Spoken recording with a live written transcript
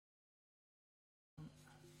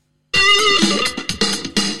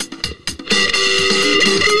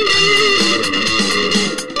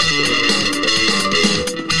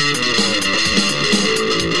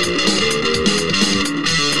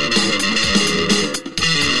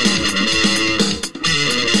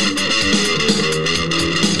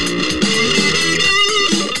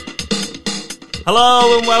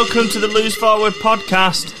Hello and welcome to the Lose Forward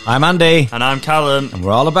podcast. I'm Andy. And I'm Callum. And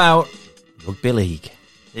we're all about Rugby League.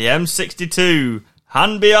 The M62,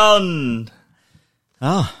 and beyond.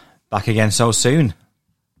 Oh, back again so soon.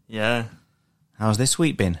 Yeah. How's this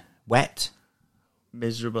week been? Wet?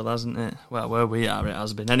 Miserable, hasn't it? Well, where we are, it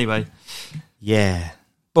has been. Anyway. Yeah.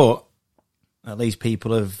 But at least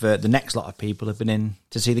people have, the next lot of people have been in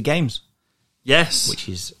to see the games. Yes. Which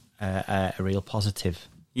is a real positive.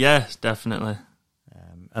 Yes, definitely.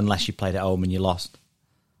 Unless you played at home and you lost.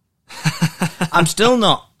 I'm still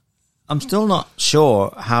not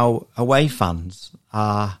sure how away fans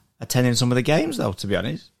are attending some of the games, though, to be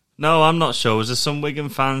honest. No, I'm not sure. Was there some Wigan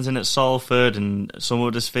fans in at Salford and some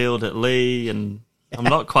Huddersfield at Leigh? And I'm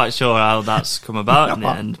not quite sure how that's come about in the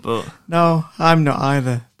end. But no, I'm not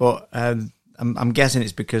either. But I'm guessing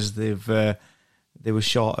it's because they were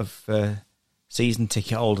short of season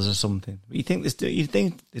ticket holders or something. But you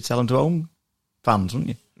think they'd sell them to home fans, wouldn't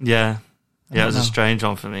you? Yeah, it was a strange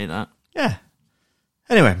one for me, that. Yeah.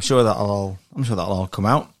 Anyway, I'm sure that'll all come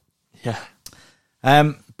out. Yeah.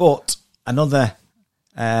 But another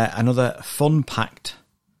fun-packed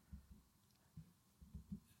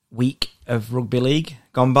week of rugby league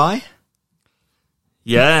gone by.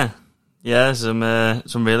 Yeah, some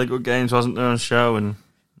really good games, wasn't there, on show, and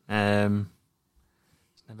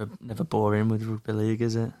it's never boring with rugby league,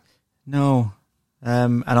 is it? No,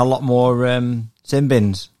 and a lot more sin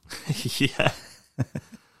bins. Yeah.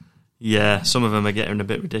 Yeah, some of them are getting a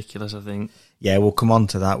bit ridiculous, I think. Yeah, we'll come on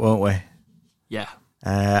to that, won't we? Yeah.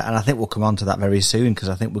 And I think we'll come on to that very soon, because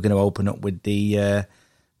I think we're going to open up with the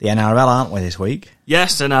NRL, aren't we, this week?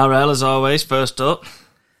 Yes, NRL as always, first up.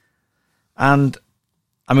 And,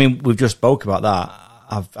 I mean, we've just spoke about that.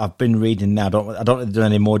 I've been reading now. I don't think they've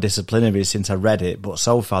done any more disciplinary since I read it, but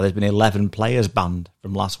so far there's been 11 players banned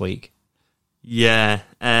from last week. Yeah.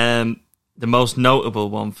 The most notable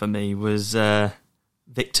one for me was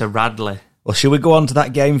Victor Radley. Well, should we go on to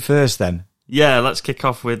that game first then? Yeah, let's kick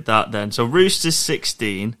off with that then. So Roosters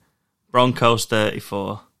 16, Broncos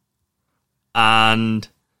 34. And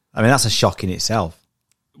I mean, that's a shock in itself.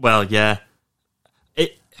 Well, yeah.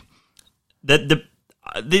 The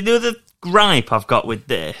other gripe I've got with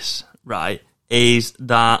this, right, is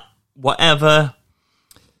that whatever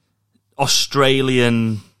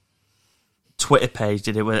Australian Twitter page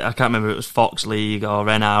did it with, I can't remember if it was Fox League or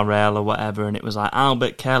NRL or whatever, and it was like,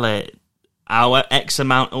 Albert Kelly, our X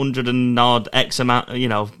amount, 100 and odd, X amount,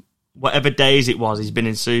 whatever days it was, he's been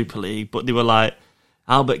in Super League, but they were like,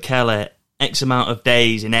 Albert Kelly, X amount of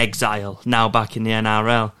days in exile, now back in the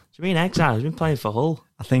NRL. Do you mean exile? He's been playing for Hull.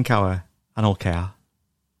 I think our Anulkar.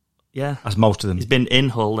 Yeah. As most of them. He's been in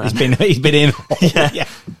Hull then. He's been in Hull, yeah.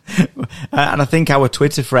 And I think our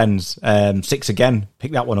Twitter friends, Six Again,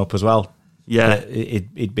 picked that one up as well. Yeah.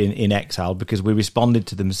 He'd been in exile, because we responded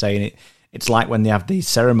to them saying it's like when they have these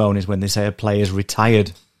ceremonies when they say a player's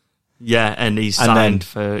retired. Yeah, and he's signed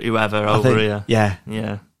for whoever over here. Yeah.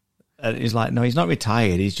 Yeah. And he's like, no, he's not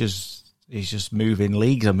retired. He's just moving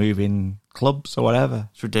leagues or moving clubs or whatever.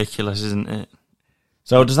 It's ridiculous, isn't it?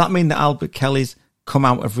 So does that mean that Albert Kelly's come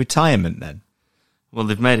out of retirement then? Well,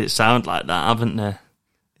 they've made it sound like that, haven't they?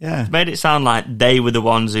 Yeah. They've made it sound like they were the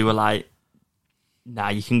ones who were like, nah,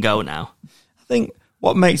 you can go now. I think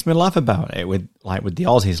what makes me laugh about it with the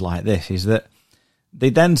Aussies like this is that they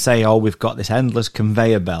then say, oh, we've got this endless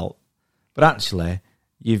conveyor belt. But actually,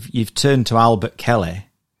 you've turned to Albert Kelly,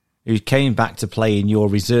 who came back to play in your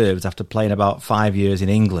reserves after playing about 5 years in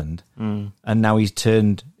England, and now he's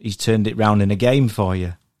turned it round in a game for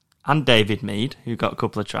you. And David Mead, who got a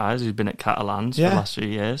couple of tries, who's been at Catalans for the last few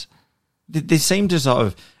years. They seem to sort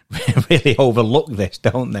of really overlook this,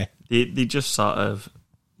 don't they? They just sort of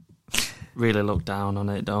really look down on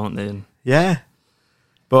it, don't they? Yeah.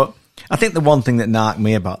 But I think the one thing that narked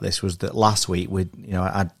me about this was that last week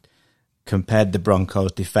I'd compared the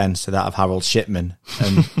Broncos' defence to that of Harold Shipman,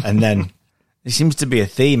 and then there seems to be a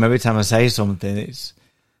theme every time I say something. It's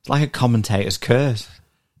like a commentator's curse.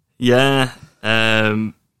 Yeah,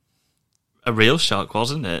 a real shock,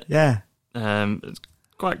 wasn't it? Yeah, it's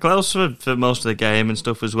quite close for most of the game and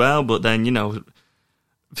stuff as well. But then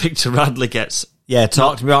Victor Radley gets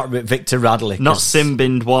talk to me about Victor Radley. Not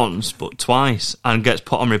sin-binned once, but twice, and gets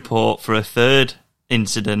put on report for a third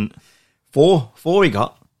incident. Four he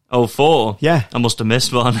got. Oh, 4? Yeah. I must have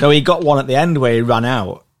missed one. No, he got one at the end where he ran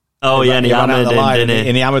out. Oh, yeah, and he hammered him, didn't he?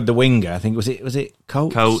 And he hammered the winger. I think, was it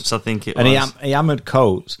Coates? Coates, I think it was. And he hammered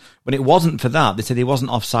Coates. But it wasn't for that. They said he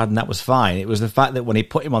wasn't offside and that was fine. It was the fact that when he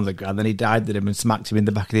put him on the ground, then he dived at him and smacked him in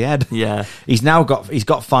the back of the head. Yeah. He's got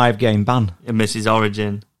 5-game ban. He misses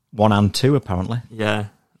Origin. 1 and 2, apparently. Yeah.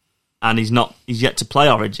 And he's yet to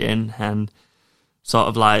play Origin, and sort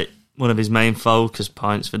of like one of his main focus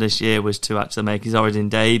points for this year was to actually make his Origin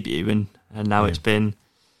debut, and now it's been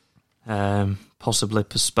possibly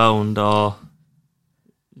postponed or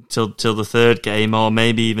till the third game, or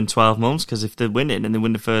maybe even 12 months, because if they're winning and they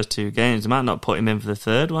win the first 2 games, they might not put him in for the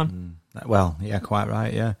third one. Well, yeah, quite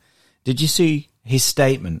right, yeah. Did you see his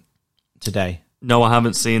statement today? No, I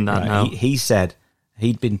haven't seen that, right. no. He said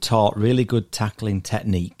he'd been taught really good tackling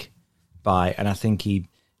technique by, and I think he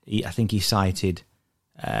cited,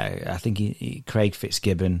 Craig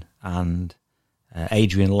Fitzgibbon and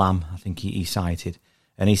Adrian Lamb, I think he cited,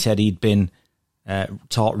 and he said he'd been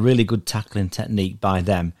taught really good tackling technique by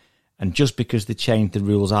them, and just because they changed the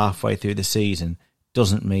rules halfway through the season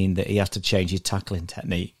doesn't mean that he has to change his tackling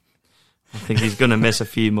technique. I think he's going to miss a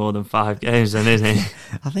few more than 5 games then, isn't he?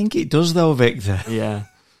 I think it does though, Victor. Yeah.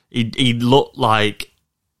 He looked like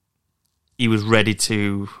he was ready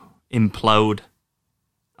to implode,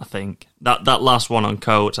 I think. That last one on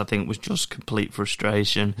Coates, I think, was just complete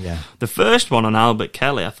frustration. Yeah. The first one on Albert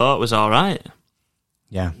Kelly, I thought was all right.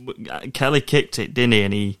 Yeah. Kelly kicked it,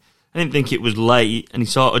 didn't he? I didn't think it was late, and he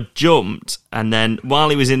sort of jumped, and then while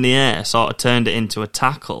he was in the air, sort of turned it into a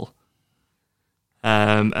tackle.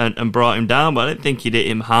 And brought him down, but I didn't think he'd hit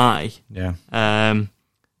him high. Yeah.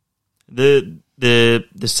 The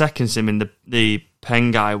second sim in the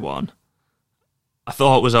Ponga one, I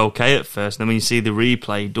thought was okay at first. And then when you see the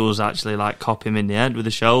replay, he does actually like cop him in the head with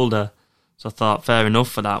the shoulder. So I thought fair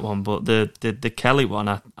enough for that one. But the Kelly one,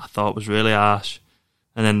 I thought was really harsh.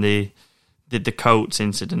 And then the Coates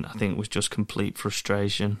incident, I think, was just complete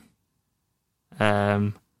frustration.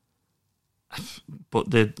 But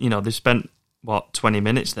they spent 20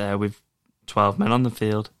 minutes there with 12 men on the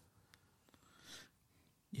field.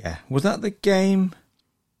 Yeah. Was that the game?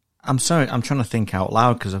 I'm sorry, I'm trying to think out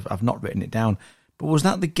loud because I've not written it down. But was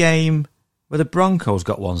that the game where the Broncos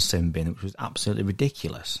got one sim bin, which was absolutely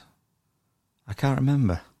ridiculous? I can't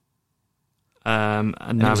remember. And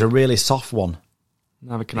it was a really soft one.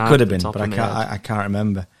 It could have been, but I can't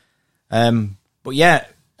remember. But yeah,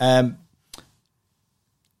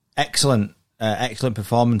 excellent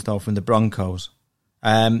performance though from the Broncos.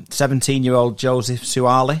 17-year-old Joseph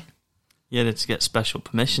Suaalii. Yeah, they had to get special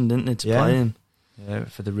permission, didn't they, to play him? Yeah,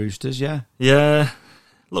 for the Roosters, yeah. Yeah,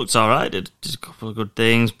 looked all right. Did a couple of good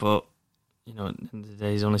things, but at the end of the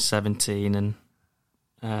day, he's only 17, and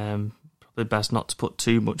probably best not to put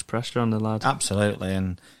too much pressure on the lad. Absolutely,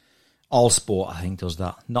 and all sport, I think, does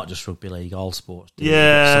that. Not just rugby league, all sports do.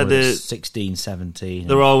 Yeah, they're 16, 17.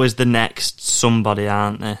 They're always the next somebody,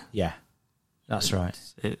 aren't they? Yeah, that's right.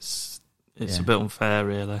 It's a bit unfair,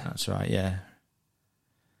 really. That's right, yeah.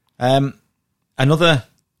 Another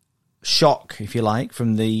shock, if you like,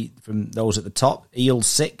 from those at the top. Eels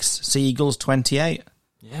 6, Seagulls 28.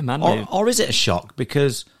 Yeah, man. Or is it a shock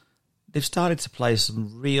because they've started to play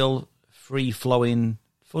some real free-flowing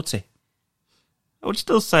footy? I would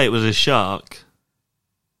still say it was a shock.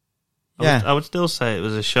 I would still say it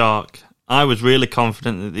was a shock. I was really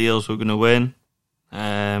confident that the Eels were going to win,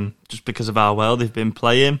 just because of how well they've been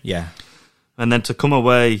playing. Yeah. And then to come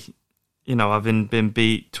away, having been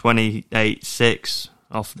beat 28-6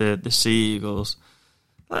 off the Sea Eagles.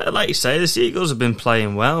 Like you say, the Sea Eagles have been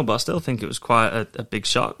playing well, but I still think it was quite a big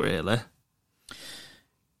shock, really.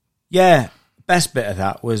 Yeah, best bit of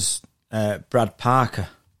that was Brad Parker.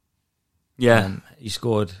 Yeah. He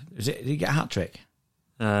scored, did he get a hat-trick?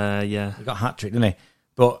 Yeah. He got a hat-trick, didn't he?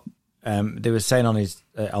 But they were saying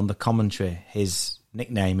on the commentary, his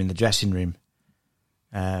nickname in the dressing room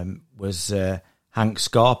was Hank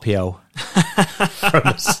Scorpio from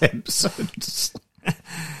The Simpsons.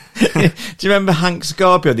 Do you remember Hank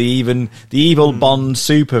Scorpio, the evil Bond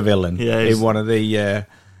supervillain? Yeah, in one of the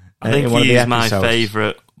I think he's my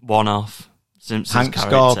favourite one-off Simpsons Hank character.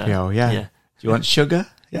 Scorpio, yeah. Do you want sugar?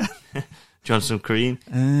 Yeah. Do you want some cream?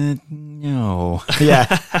 No. Yeah.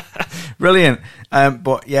 Brilliant.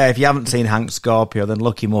 But yeah, if you haven't seen Hank Scorpio, then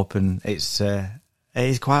look him up, and it's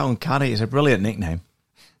quite uncanny. It's a brilliant nickname.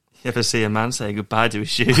 You ever see a man say goodbye to his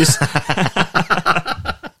shoes?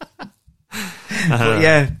 But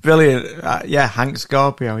yeah, brilliant. Hank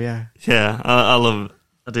Scorpio, yeah. Yeah, I love it.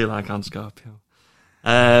 I do like Hank Scorpio.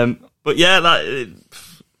 But yeah,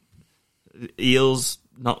 Eels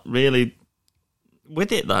not really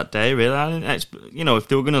with it that day, really. I didn't if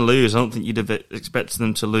they were going to lose, I don't think you'd have expected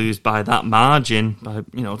them to lose by that margin, by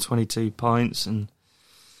 22 points. And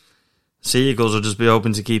Seagulls will just be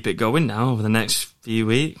hoping to keep it going now over the next few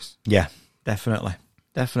weeks. Yeah, definitely.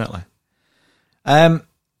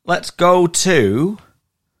 Let's go to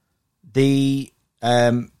the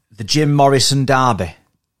Jim Morrison derby.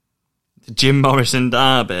 The Jim Morrison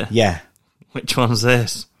derby? Yeah. Which one's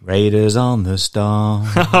this? Raiders on the Storm.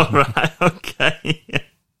 All right, okay.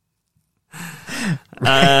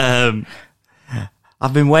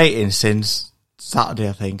 I've been waiting since Saturday,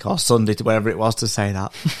 I think, or Sunday, to wherever it was, to say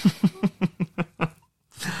that.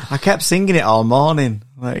 I kept singing it all morning.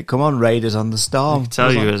 Like, come on, Raiders on the Storm. I can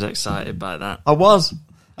tell you was excited by that. I was.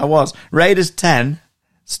 Raiders 10,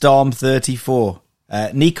 Storm 34.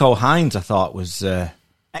 Nico Hines, I thought, was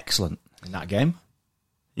excellent in that game.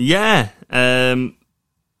 Yeah. I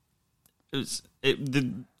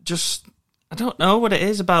don't know what it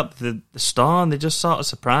is about the Storm. They just sort of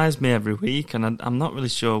surprise me every week, and I'm not really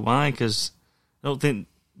sure why, because I don't think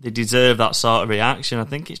they deserve that sort of reaction. I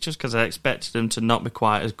think it's just because I expected them to not be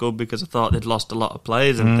quite as good, because I thought they'd lost a lot of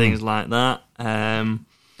players and things like that. And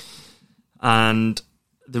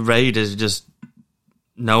the Raiders are just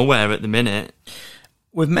nowhere at the minute.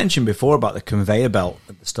 We've mentioned before about the conveyor belt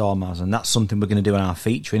that the Storm has, and that's something we're going to do in our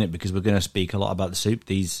feature, innit? Because we're going to speak a lot about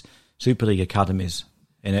these Super League academies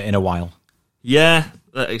in a while. Yeah,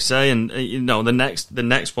 like I say, and the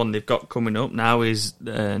next one they've got coming up now is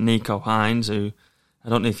Nico Hines, who I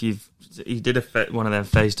don't know if he did one of them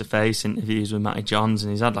face-to-face interviews with Matty Johns,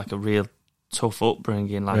 and he's had like a real tough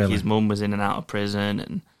upbringing. Like really? His mum was in and out of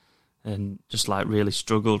prison, and just like really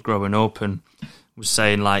struggled growing up, and was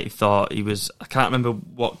saying like he thought he was, I can't remember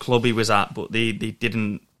what club he was at, but they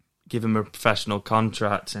didn't give him a professional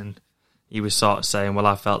contract, and he was sort of saying, well,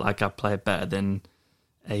 I felt like I played better than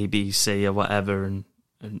ABC or whatever, and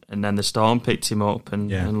then the Storm picked him up,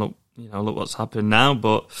 and look what's happened now.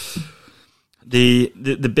 But the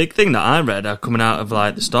big thing that I read coming out of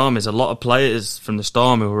like the Storm is a lot of players from the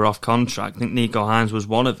Storm who were off contract, I think Nico Hines was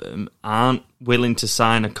one of them, aren't willing to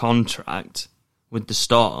sign a contract with the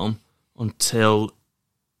Storm until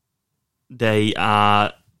they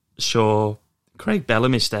are sure Craig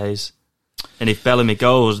Bellamy stays. And if Bellamy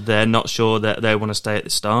goes, they're not sure that they want to stay at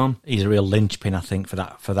the Storm. He's a real linchpin, I think, for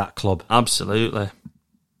that club. Absolutely.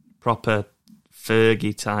 Proper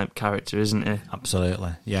Fergie type character, isn't he?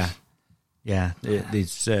 Absolutely, yeah. Yeah,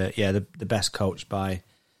 he's the best coach by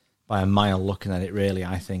a mile looking at it, really,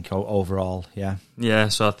 I think, overall, yeah. Yeah,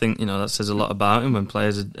 so I think, that says a lot about him when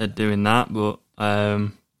players are doing that, but...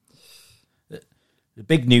 The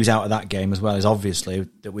big news out of that game as well is obviously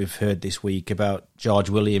that we've heard this week about George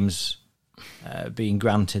Williams being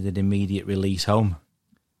granted an immediate release home.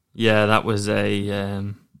 Yeah, that was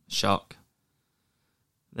a shock.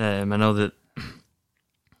 I know that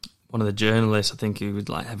one of the journalists, I think he was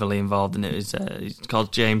like heavily involved in it, is he's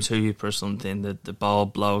called James Hooper or something, the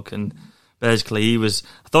bald bloke, and basically I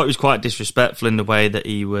thought he was quite disrespectful in the way that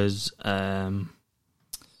he was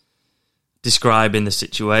describing the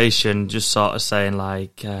situation, just sort of saying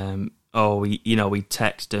like, we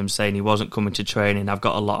texted him saying he wasn't coming to training. I've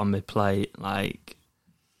got a lot on my plate. Like,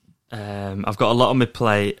 I've got a lot on my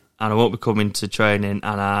plate, and I won't be coming to training,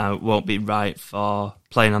 and I won't be right for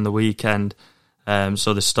playing on the weekend.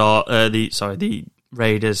 So the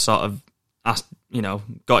Raiders sort of asked,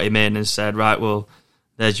 got him in and said, right, well,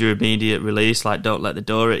 there's your immediate release. Like, don't let the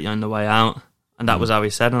door hit you on the way out. And that was how he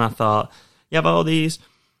said. And I thought, you have all these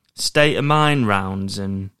state of mind rounds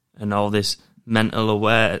and all this mental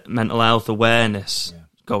health awareness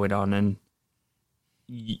going on, and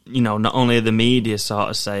not only are the media sort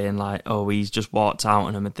of saying like, oh, he's just walked out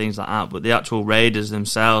on him and things like that, but the actual Raiders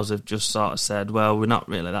themselves have just sort of said, well, we're not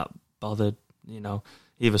really that bothered,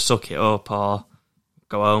 either suck it up or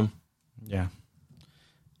go home. Yeah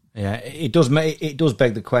it does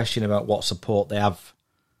beg the question about what support they have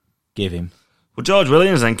give him. Well, George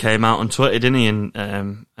Williams then came out on Twitter, didn't he,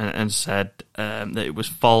 and said that it was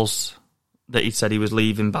false that he said he was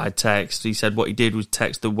leaving by text. He said what he did was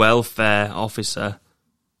text the welfare officer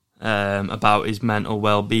about his mental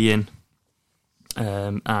well-being,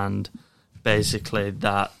 and basically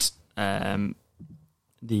that I've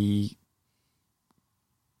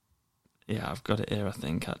got it here, I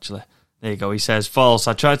think, actually. There you go. He says, false.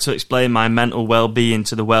 I tried to explain my mental well-being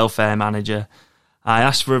to the welfare manager. I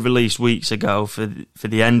asked for a release weeks ago for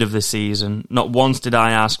the end of the season. Not once did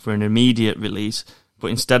I ask for an immediate release,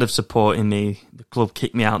 but instead of supporting me, the club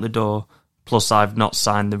kicked me out the door, plus I've not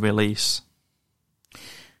signed the release.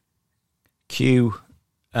 Cue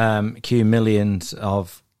millions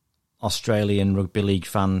of Australian rugby league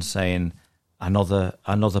fans saying another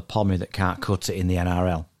pommy that can't cut it in the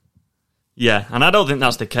NRL. Yeah, and I don't think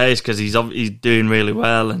that's the case, because he's doing really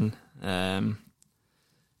well, and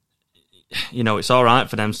it's all right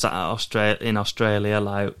for them sat in Australia,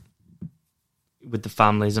 like with the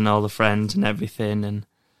families and all the friends and everything. And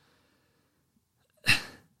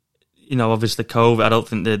obviously COVID, I don't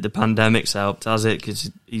think the pandemic's helped, has it?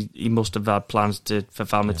 Because he must have had plans for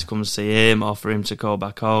family to come and see him or for him to go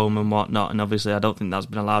back home and whatnot. And obviously I don't think that's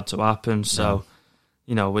been allowed to happen. So,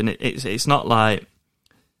 when it's not like,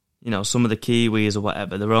 some of the Kiwis or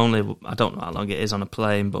whatever, they're only, I don't know how long it is on a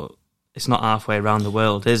plane, but it's not halfway around the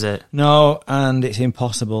world, is it? No, and it's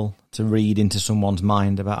impossible to read into someone's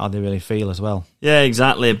mind about how they really feel as well. Yeah,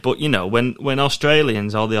 exactly. But, when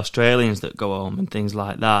Australians, all the Australians that go home and things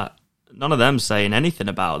like that, none of them saying anything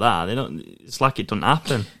about that. They don't. It's like it doesn't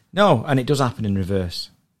happen. No, and it does happen in reverse.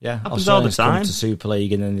 Yeah, happens all the time. Come to Super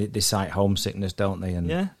League and then they cite homesickness, don't they? And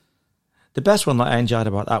yeah. The best one that I enjoyed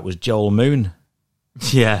about that was Joel Moon.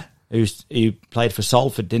 Yeah, he played for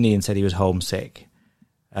Salford, didn't he? And said he was homesick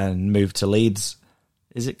and moved to Leeds.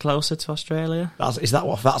 Is it closer to Australia? That's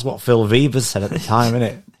what Phil Vevers said at the time, isn't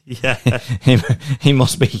it? Yeah, he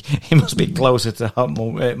must be closer to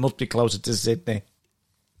home. It must be closer to Sydney.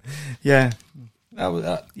 Yeah,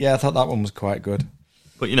 I thought that one was quite good.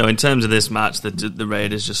 But in terms of this match, the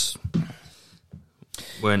Raiders just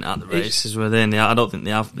weren't at the races, were they? I don't think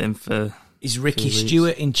they have been for. Is Ricky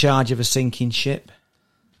Stewart in charge of a sinking ship?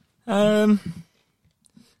 I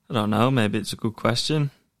don't know. Maybe it's a good question.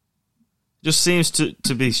 Just seems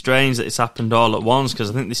to be strange that it's happened all at once, because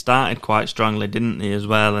I think they started quite strongly, didn't they, as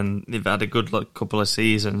well? And they've had a good couple of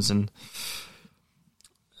seasons, and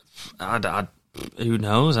who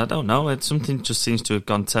knows? I don't know. Something just seems to have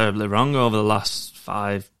gone terribly wrong over the last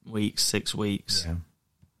 5 weeks, 6 weeks. Yeah.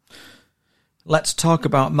 Let's talk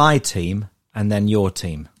about my team and then your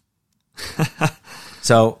team.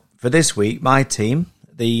 So, for this week, my team,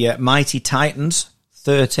 the Mighty Titans,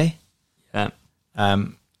 30. Yeah.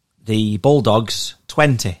 The Bulldogs,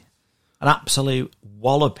 20. An absolute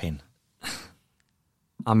walloping.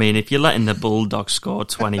 I mean, if you're letting the Bulldogs score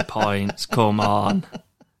 20 points, come on.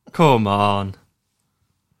 Come on.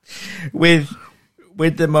 With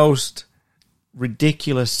the most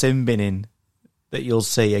ridiculous sin binning that you'll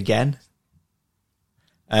see again.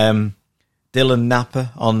 Dylan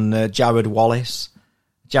Napper on Jared Wallace.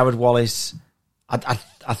 Jared Wallace, I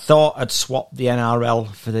thought I'd swapped the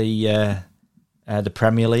NRL for the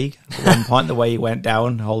Premier League at one point, the way he went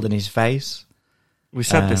down holding his face. We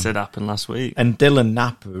said this had happened last week. And Dylan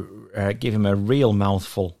Napper gave him a real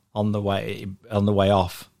mouthful on the way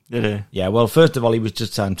off. Did he? Yeah, well, first of all, he was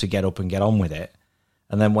just trying to get up and get on with it.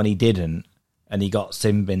 And then when he didn't, and he got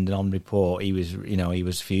sin-binned on report, he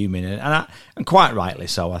was fuming. And quite rightly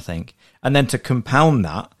so, I think. And then to compound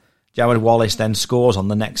that, Jared Wallace then scores on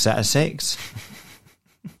the next set of 6.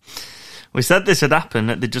 We said this had happened,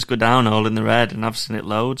 that they'd just go down all in the red, and I've seen it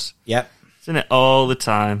loads. Yep. Seen it all the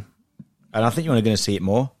time. And I think you're only going to see it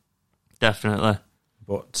more. Definitely.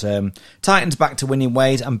 But Titans back to winning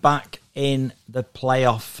ways and back in the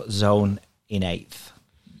playoff zone in 8th.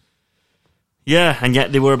 Yeah, and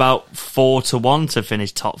yet they were about 4-1 to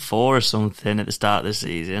finish top 4 or something at the start of the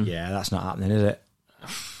season. Yeah, that's not happening, is it?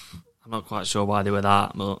 I'm not quite sure why they were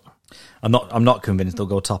that, but I'm not convinced they'll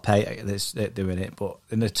go top 8 doing it, but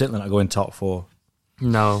they're certainly not going top 4.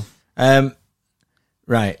 No.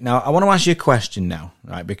 Right, now I want to ask you a question now,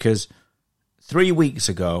 right? Because 3 weeks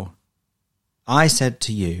ago, I said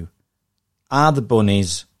to you, are the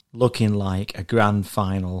Bunnies looking like a grand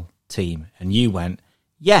final team? And you went,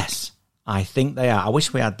 yes, I think they are. I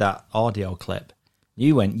wish we had that audio clip.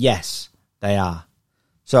 You went, yes, they are.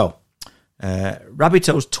 So,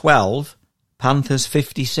 Rabbitohs 12, Panthers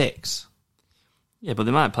 56. Yeah, but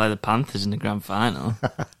they might play the Panthers in the grand final.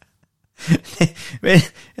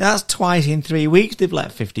 That's twice in 3 weeks they've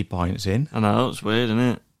let 50 points in. I know, it's weird, isn't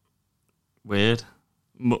it? Weird.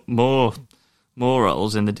 More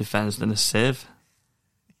roles in the defence than a sieve.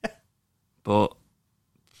 But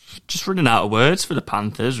just running out of words for the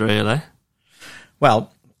Panthers, really.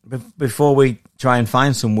 Well, before we try and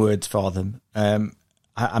find some words for them,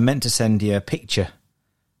 I meant to send you a picture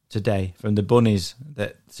today from the Bunnies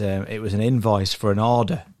that it was an invoice for an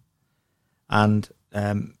order. And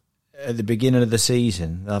at the beginning of the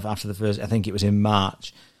season, after the first, I think it was in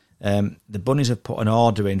March, the Bunnies have put an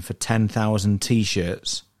order in for 10,000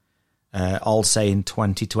 T-shirts, all saying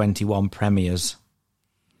 2021 premiers.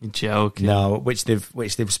 You're joking? No, which they've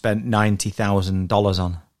spent $90,000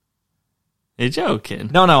 on. You're joking?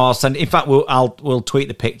 No, I'll send. In fact, we'll tweet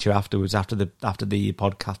the picture afterwards after the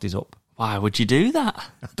podcast is up. Why would you do that?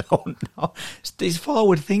 I don't know. It's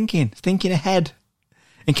forward thinking, thinking ahead,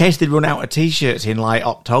 in case they run out of T-shirts in like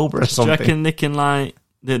October or something. Do you reckon they can like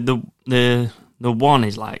the one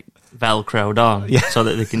is like velcroed on, yeah, so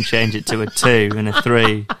that they can change it to a 2 and a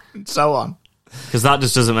 3, and so on? Because that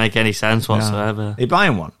just doesn't make any sense whatsoever. No. Are you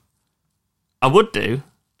buying one? I would do,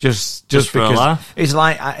 Just for a because laugh. it's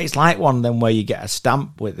like one of them where you get a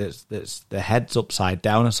stamp with that's the head's upside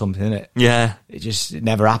down or something, isn't it? Yeah. It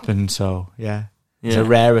never happened, so yeah. It's Yeah. a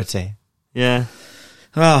rarity. Yeah.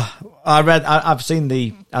 Oh, I've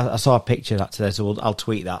seen I saw a picture of that today, so I'll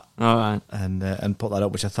tweet that. All right. And put that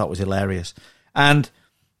up, which I thought was hilarious. And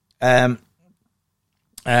the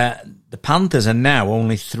Panthers are now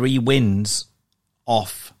only 3 wins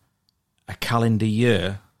off a calendar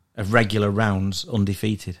year of regular rounds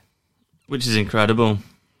undefeated. Which is incredible.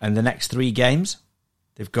 And the next 3 games,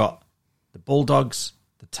 they've got the Bulldogs,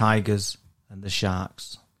 the Tigers, and the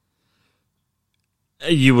Sharks.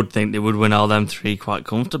 You would think they would win all them 3 quite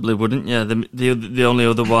comfortably, wouldn't you? The only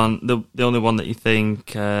other one, the only one that you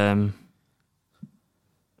think, who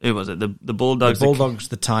was it? The Bulldogs, The Bulldogs,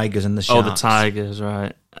 the Tigers, and the Sharks. Oh, the Tigers,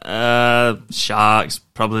 right? Sharks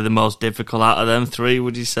probably the most difficult out of them 3.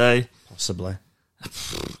 Would you say? Possibly.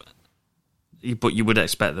 But you would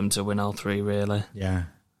expect them to win all 3, really, Yeah,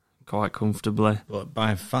 quite comfortably. but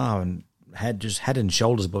by far and head and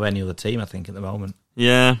shoulders above any other team, I think, at the moment.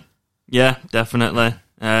 Yeah, definitely.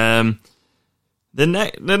 The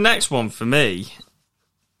next one for me,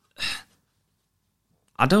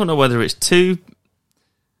 I don't know whether it's 2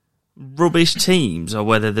 rubbish teams or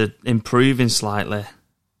whether they're improving slightly.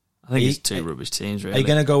 I think it's 2 rubbish teams, really. Are you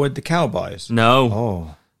going to go with the Cowboys? No.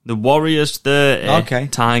 Oh, The Warriors 30, Okay.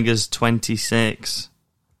 Tigers 26.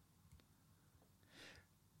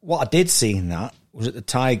 what I did see in that was that the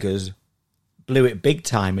Tigers blew it big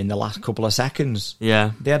time in the last couple of seconds.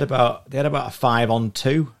 Yeah, They had about a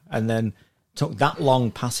 5-on-2, and then took that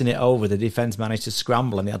long passing it over. The defense managed to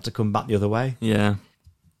scramble, and they had to come back the other way. yeah.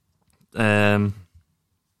 I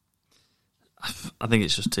think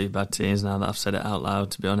it's just 2 bad teams now that I've said it out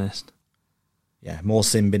loud, to be honest. Yeah, more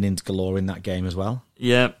sin binnings galore in that game as well.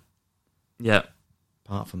 Yeah.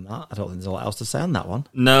 Apart from that, I don't think there's a lot else to say on that one.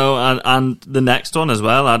 No, and the next one as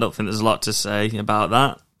well, I don't think there's a lot to say about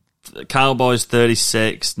that. Cowboys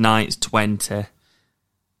 36, Knights 20.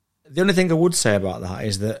 The only thing I would say about that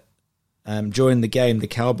is that during the game, the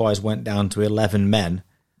Cowboys went down to 11 men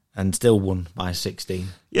and still won by 16.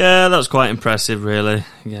 Yeah, that's quite impressive, really.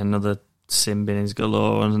 Again, another sin binnings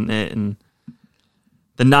galore, wasn't it? And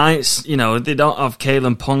the Knights, they don't have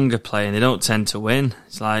Kalen Ponga playing. They don't tend to win.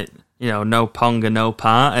 It's like, no Ponga, no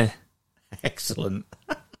party. Excellent.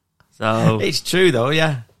 So It's true, though,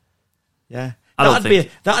 yeah. Yeah. I don't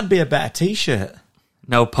That'd be a better T-shirt.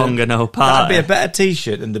 no Ponga, no That'd party. be a better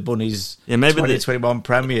T-shirt than the Bunnies 2021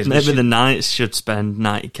 Premiers. Maybe the Knights should spend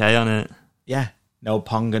 90k on it. Yeah. No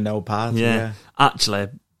Ponga, no party. Yeah. Actually,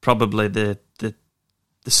 probably the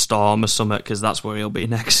Storm or something, because that's where he'll be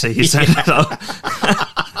next season. So.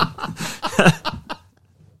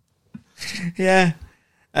 Yeah.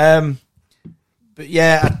 But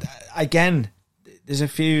yeah, again, there's a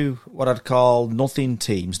few what I'd call nothing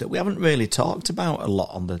teams that we haven't really talked about a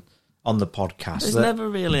lot on the podcast. There's never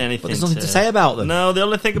really anything. But there's nothing to say about them. No, the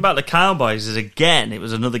only thing about the Cowboys is, again, it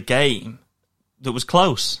was another game that was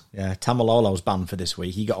close. Yeah, Tamalolo was banned for this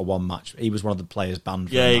week. He got a 1 match. He was one of the players banned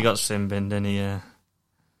for Yeah, a he match. got sin binned, didn't he? Yeah.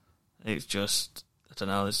 It's just, I don't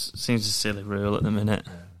know, it seems a silly rule at the minute.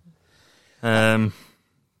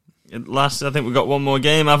 Last, I think we've got one more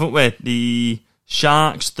game, haven't we? The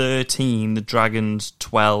Sharks 13, the Dragons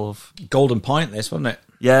 12. Golden point, this, wasn't it?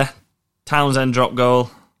 Yeah, Townsend drop goal.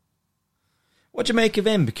 What do you make of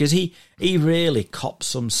him? Because he really copped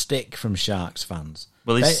some stick from Sharks fans.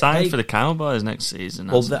 Well, he's signed for the Cowboys next season.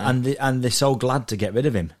 Well, and they're so glad to get rid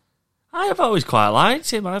of him. I have always quite liked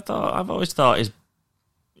him. I've always thought he's,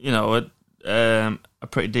 a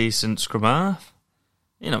pretty decent scrum half.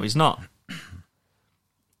 He's not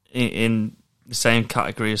in the same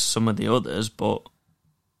category as some of the others, but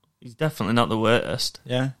he's definitely not the worst.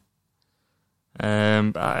 Yeah.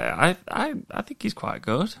 But I think he's quite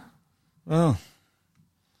good. Well,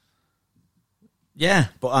 yeah,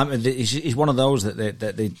 but I mean, he's one of those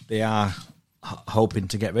that they are hoping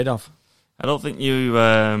to get rid of. I don't think you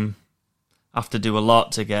have to do a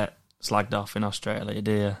lot to get slagged off in Australia,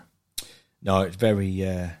 do you? No, it's very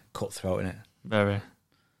cutthroat, isn't it? Very.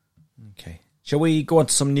 Okay. Shall we go on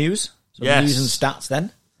to some news? Yes. News and stats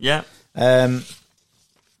then? Yeah. I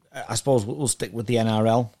suppose we'll stick with the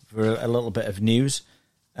NRL for a little bit of news.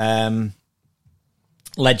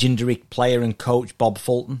 Legendary player and coach Bob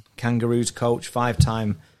Fulton, Kangaroos coach,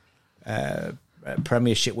 5-time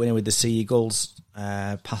premiership winner with the Sea Eagles,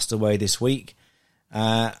 passed away this week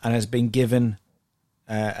and has been given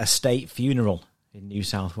a state funeral in New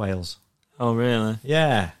South Wales. Oh, really?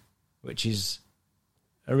 Yeah, which is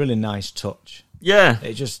a really nice touch. Yeah.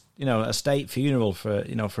 It just, a state funeral for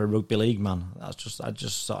a rugby league man. That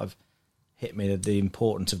just sort of hit me the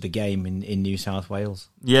importance of the game in New South Wales.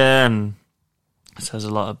 Yeah, and it says a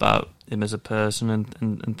lot about him as a person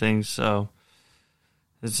and things. So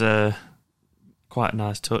it's quite a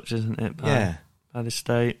nice touch, isn't it? By the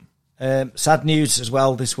state. Sad news as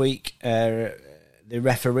well this week. The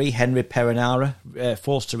referee Henry Perinara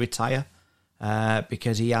forced to retire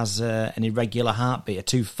because he has an irregular heartbeat,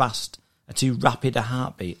 too rapid a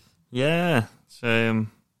heartbeat. Yeah, it's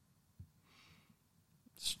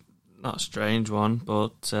not a strange one,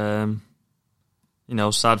 but sad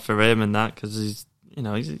for him and that, because he's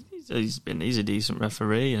a decent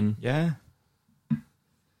referee, and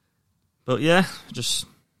but just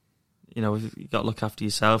you've got to look after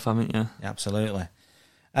yourself, haven't you? Absolutely.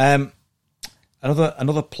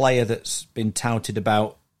 Another player that's been touted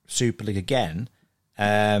about Super League again,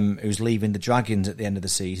 who's leaving the Dragons at the end of the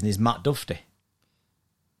season, is Matt Duffy.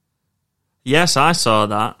 Yes, I saw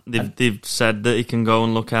that. They've said that he can go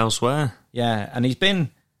and look elsewhere. Yeah, and he's been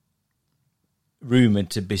rumoured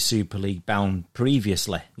to be Super League bound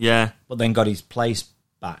previously. Yeah. But then got his place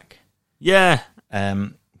back. Yeah.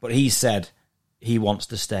 But he said he wants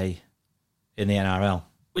to stay in the NRL.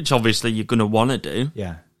 Which obviously you're going to want to do.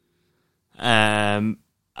 Yeah. And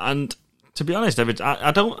to be honest, David, I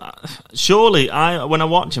don't... Surely, when I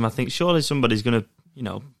watch him, I think surely somebody's going to,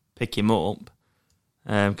 pick him up.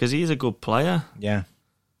 Because he's a good player. Yeah.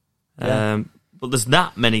 But there's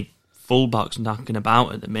that many fullbacks knocking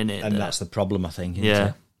about at the minute. And that's the problem, I think, isn't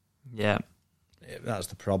it? Yeah. That's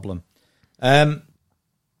the problem.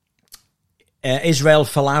 Israel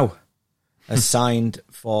Folau has signed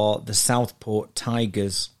for the Southport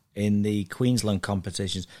Tigers in the Queensland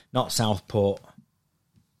competitions. Not Southport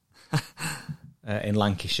in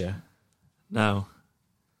Lancashire. No.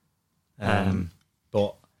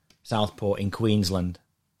 But Southport in Queensland.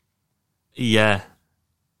 Yeah.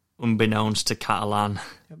 Unbeknownst to Catalan.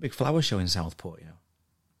 A big flower show in Southport,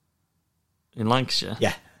 In Lancashire?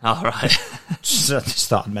 Yeah. All right. Just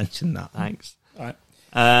thought I'd mention that. Thanks. All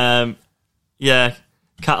right.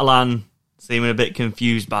 Catalan seeming a bit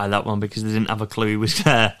confused by that one because they didn't have a clue he was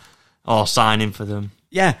there or signing for them.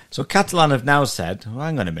 Yeah, so Catalan have now said,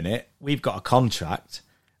 hang on a minute, we've got a contract,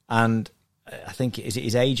 and I think is it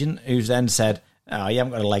his agent who's then said, you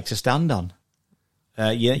haven't got a leg to stand on.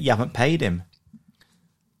 You haven't paid him.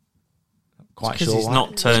 Quite sure he's why.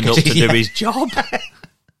 not turned up to do his job.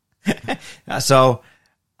 So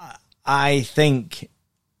I think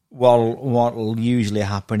what will usually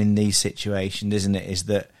happen in these situations, isn't it, is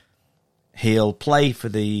that he'll play for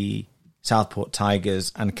the Southport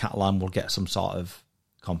Tigers and Catalan will get some sort of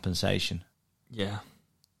compensation. Yeah,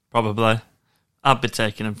 probably. I'd be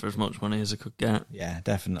taking him for as much money as I could get. Yeah,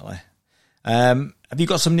 definitely. Have you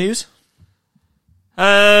got some news?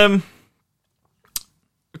 A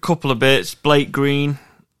couple of bits. Blake Green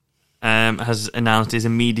has announced his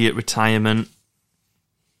immediate retirement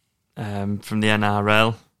from the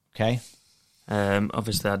NRL. Okay.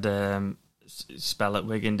 Obviously had spell at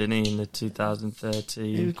Wigan, didn't he, in the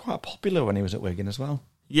 2013. He was quite popular when he was at Wigan as well.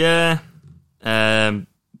 Yeah. Apparently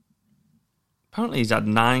he's had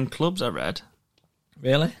 9 clubs, I read.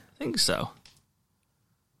 Really? I think so.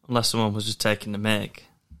 Unless someone was just taking the mick.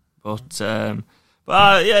 But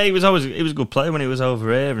he was a good player when he was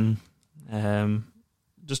over here, and I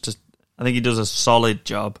think he does a solid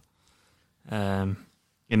job in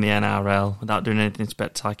the NRL without doing anything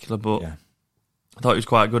spectacular. But yeah. I thought he was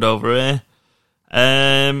quite good over here.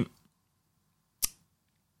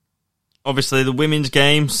 Obviously, the women's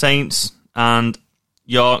game, Saints and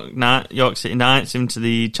York City Knights into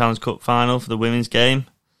the Challenge Cup final for the women's game.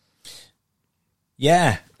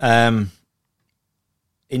 Yeah.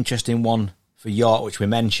 Interesting one for York, which we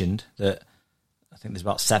mentioned, that I think there's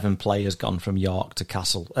about 7 players gone from York to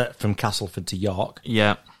from Castleford to York.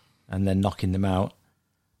 Yeah. And then knocking them out.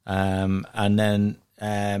 And then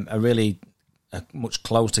a much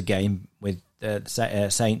closer game with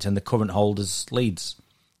Saints and the current holders, Leeds.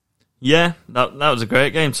 Yeah, that was a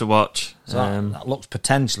great game to watch. So that looks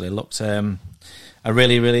a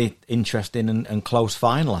really, really interesting and close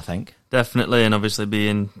final, I think. Definitely, and obviously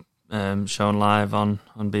being shown live on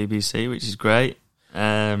BBC, which is great.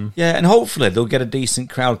 Yeah, and hopefully they'll get a decent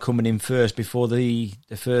crowd coming in first before the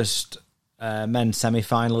first men's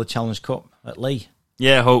semi-final of the Challenge Cup at Leigh.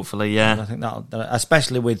 Yeah, hopefully, yeah. And I think that,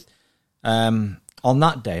 especially with on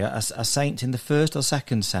that day, are Saints in the first or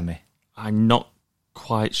second semi? I'm not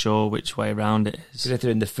quite sure which way around it is. Because if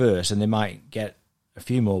they're in the first, and they might get a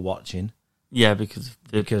few more watching. Yeah, because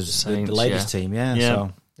the Saints, the ladies team, yeah.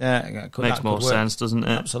 So, yeah, makes more sense, doesn't it?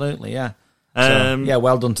 Absolutely, yeah. So,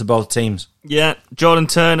 well done to both teams. Yeah, Jordan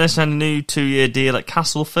Turner signed a new 2-year deal at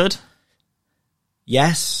Castleford.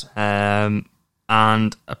 Yes. And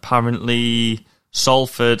apparently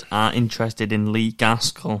Salford are interested in Leigh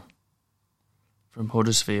Gaskell from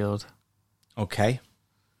Huddersfield. Okay.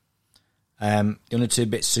 The only two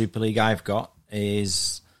bits Super League I've got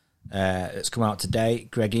is it's come out today.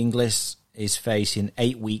 Greg Inglis is facing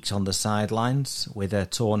 8 weeks on the sidelines with a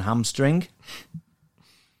torn hamstring.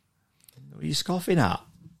 What are you scoffing at?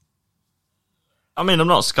 I mean, I'm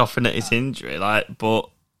not scoffing at his injury, but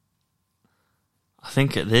I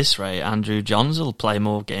think at this rate, Andrew Johns will play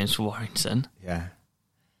more games for Warrington. Yeah.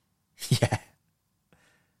 Yeah.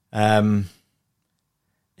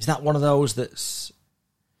 Is that one of those that's...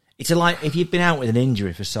 It's like if you've been out with an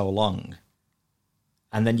injury for so long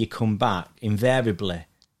and then you come back, invariably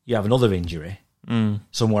you have another injury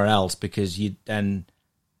somewhere else because you then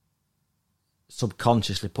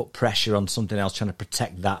subconsciously put pressure on something else trying to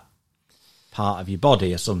protect that part of your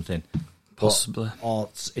body or something. Possibly. Or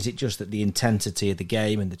is it just that the intensity of the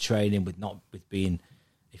game and the training with being,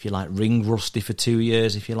 if you like, ring rusty for 2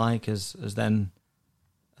 years, if you like, has then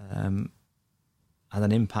had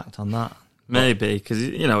an impact on that? Maybe, because,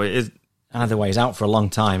 it is... Either way, he's out for a long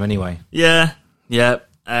time anyway. Yeah.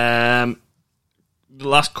 The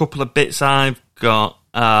last couple of bits I've got,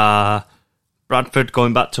 Bradford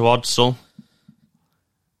going back to Odsal.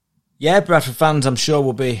 Yeah, Bradford fans, I'm sure,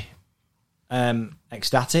 will be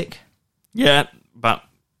ecstatic. Yeah, but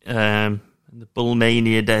the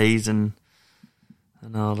Bullmania days and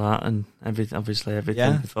all that, and everything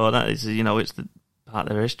before that is, it's the part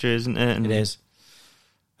of their history, isn't it? And, it is.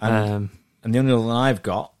 And the only other one I've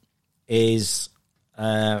got is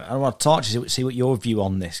I want to talk to you, see what your view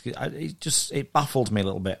on this. It baffled me a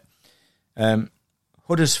little bit.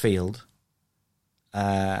 Huddersfield,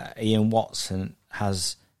 Ian Watson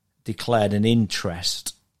has declared an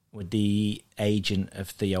interest with the agent of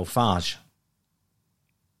Theo Fage.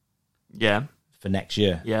 Yeah. For next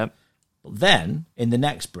year. Yeah. But then, in the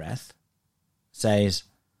next breath, says,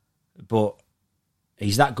 but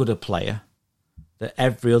he's that good a player that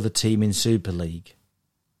every other team in Super League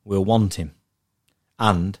will want him.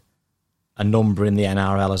 And a number in the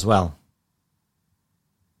NRL as well.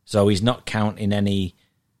 So he's not counting any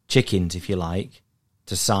chickens, if you like,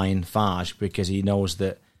 to sign Fage because he knows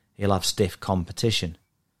that he'll have stiff competition.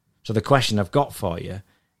 So the question I've got for you,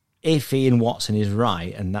 if Ian Watson is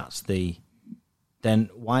right and that's then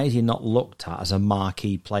why is he not looked at as a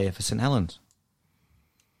marquee player for St Helens?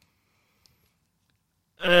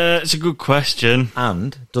 It's a good question.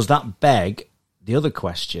 And does that beg the other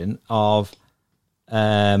question of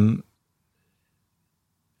Aidan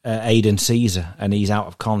Caesar, and he's out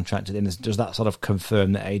of contract? Does that sort of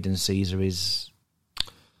confirm that Aidan Caesar is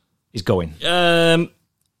going?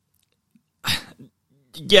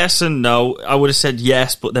 Yes and no. I would have said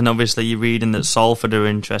yes, but then obviously you're reading that Salford are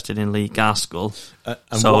interested in Leigh Gaskell.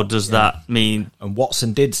 Does that mean... And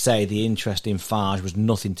Watson did say the interest in Fage was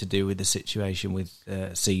nothing to do with the situation with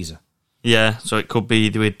Caesar. Yeah, so it could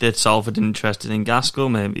be with Salford interested in Gaskell.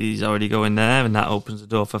 Maybe he's already going there, and that opens the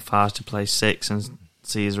door for Fage to play 6 and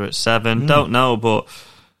Caesar at 7. Don't know, but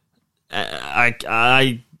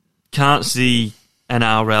I can't see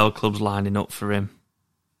NRL clubs lining up for him.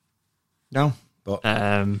 No. But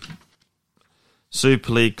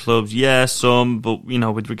Super League clubs, yeah, some, but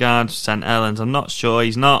with regard to St Helens, I'm not sure.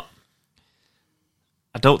 He's not.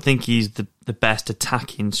 I don't think he's the best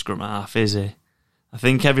attacking scrum half, is he? I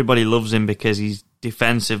think everybody loves him because he's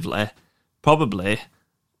defensively probably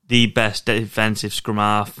the best defensive scrum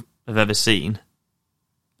half I've ever seen.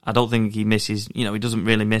 I don't think he misses. He doesn't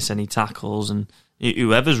really miss any tackles, and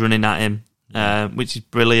whoever's running at him, which is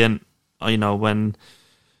brilliant. When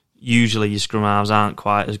usually your scrum halves aren't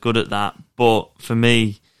quite as good at that. But for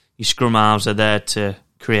me, your scrum halves are there to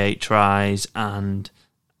create tries and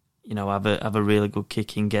have a really good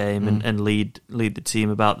kicking game and lead the team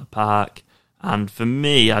about the park. And for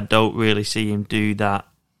me, I don't really see him do that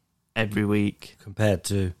every week. Compared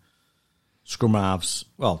to scrum halves,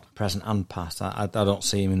 well, present and past, I don't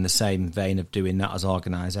see him in the same vein of doing that as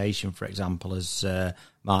organisation, for example, as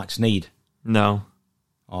Mark Sneed. No.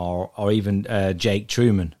 Or even Jake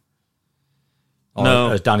Truman. Or no.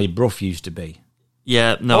 As Danny Brough used to be.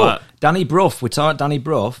 Yeah, no. Danny Brough. We talked Danny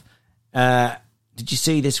Brough. Did you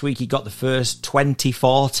see this week he got the first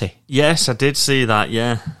 20-40? Yes, I did see that,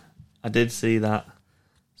 yeah. I did see that.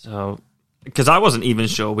 So, because I wasn't even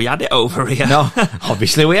sure we had it over here. No,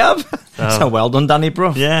 obviously we have. So well done, Danny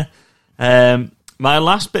Brough. Yeah. My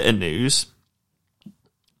last bit of news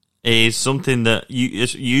is something that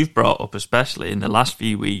you've brought up, especially in the last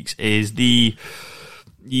few weeks, is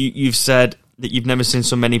you've said that you've never seen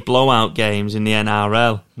so many blowout games in the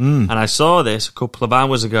NRL. And I saw this a couple of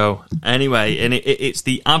hours ago. Anyway, and it's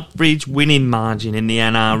the average winning margin in the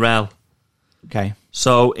NRL. Okay.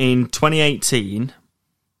 So in 2018,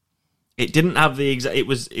 it didn't have the exact. It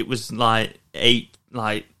was like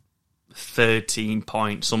 13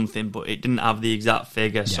 point something, but it didn't have the exact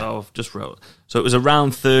figure. Yeah. So I've just wrote. So it was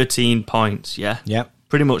around 13 points. Yeah. Yep.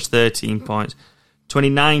 Pretty much 13 points.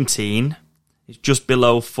 2019. It's just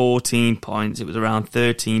below 14 points. It was around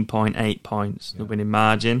 13.8 points, the winning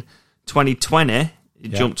margin. 2020, it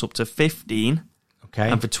jumped up to 15. Okay.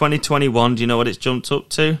 And for 2021, do you know what it's jumped up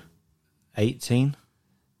to? 18.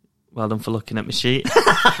 Well done for looking at my sheet.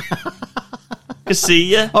 Can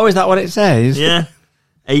see you. Oh, is that what it says? Yeah.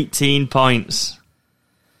 18 points.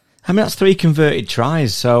 I mean, that's 3 converted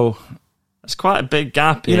tries, so... That's quite a big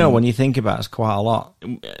gap. You know, when you think about it, it's quite a lot.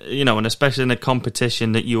 You know, and especially in a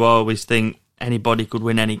competition that you always think anybody could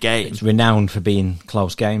win any game. It's renowned for being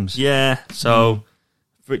close games. Yeah, so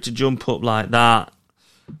for it to jump up like that...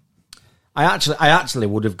 I actually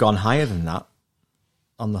would have gone higher than that,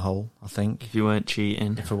 on the whole, I think. If you weren't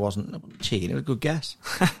cheating. If I wasn't cheating, it was a good guess.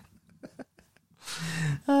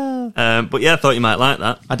 But yeah, I thought you might like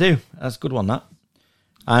that. I do. That's a good one, that.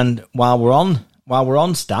 And while we're on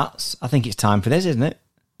stats, I think it's time for this, isn't it?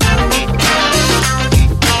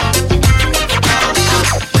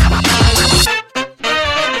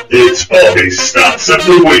 It's Bobby's Stats of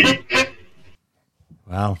the Week.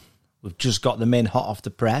 Well, we've just got them in hot off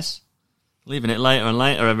the press. Leaving it later and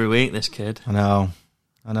later every week, this kid. I know.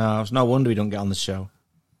 It's no wonder we don't get on the show.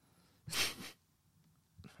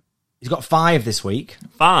 He's got 5 this week.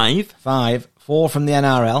 5? 5. 4 from the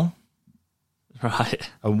NRL. Right.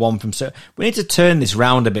 And 1 from... We need to turn this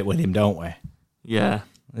round a bit with him, don't we? Yeah.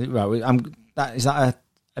 Right. Is that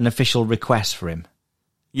an official request for him?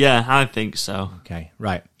 Yeah, I think so. Okay,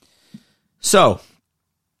 right. So,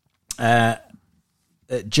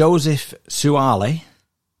 Joseph Suale,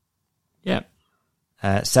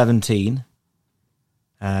 17,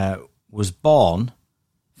 was born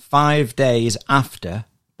 5 days after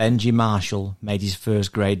Benji Marshall made his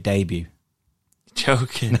first grade debut.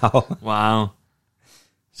 Joking. No. Wow.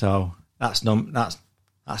 So that's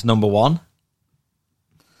number 1.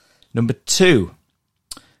 Number 2,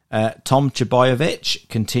 Tom Chaboyevich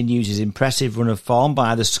continues his impressive run of form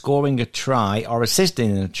by either scoring a try or assisting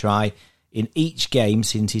in a try in each game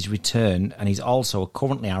since his return, and he's also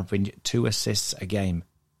currently averaging 2 assists a game.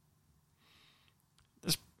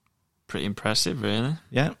 That's pretty impressive, really.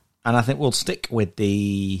 Yeah, and I think we'll stick with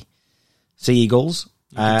the Seagulls.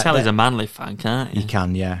 You can tell he's a Manly fan, can't you? You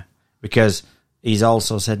can, yeah. Because he's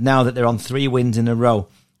also said now that they're on 3 wins in a row,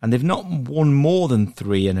 and they've not won more than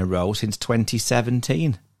 3 in a row since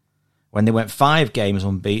 2017, when they went 5 games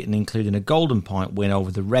unbeaten, including a Golden Point win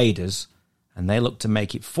over the Raiders, and they look to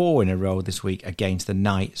make it 4 in a row this week against the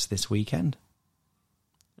Knights this weekend.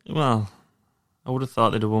 Well, I would have thought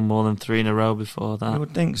they'd have won more than 3 in a row before that. I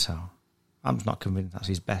would think so. I'm not convinced that's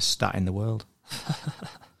his best stat in the world.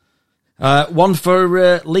 One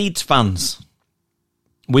for Leeds fans.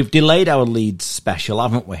 We've delayed our Leeds special,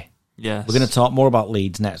 haven't we? Yes. We're going to talk more about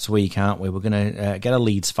Leeds next week, aren't we? We're going to get a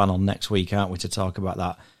Leeds fan on next week, aren't we, to talk about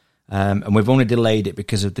that. And we've only delayed it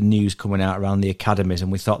because of the news coming out around the Academies,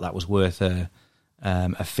 and we thought that was worth a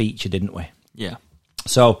feature, didn't we? Yeah.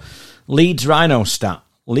 So, Leeds Rhino stat.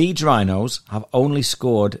 Leeds Rhinos have only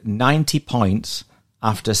scored 90 points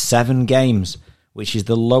after 7 games, which is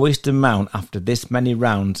the lowest amount after this many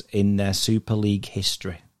rounds in their Super League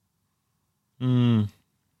history.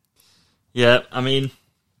 Yeah, I mean,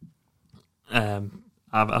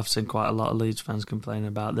 I've seen quite a lot of Leeds fans complaining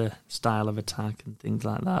about the style of attack and things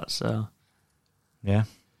like that. So, yeah,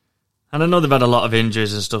 and I know they've had a lot of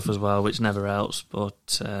injuries and stuff as well, which never helps.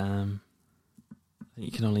 But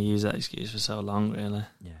you can only use that excuse for so long, really.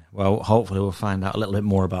 Yeah. Well, hopefully we'll find out a little bit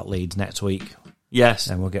more about Leeds next week. Yes,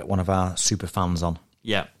 and we'll get one of our super fans on.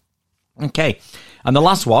 Yeah. Okay, and the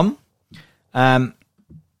last one.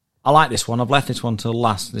 I like this one. I've left this one till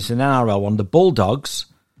last. This is an NRL one. The Bulldogs.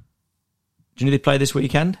 Do you know they play this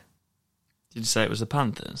weekend? Did you say it was the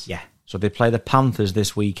Panthers? Yeah. So they play the Panthers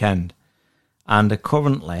this weekend, and are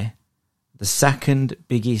currently the second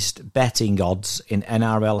biggest betting odds in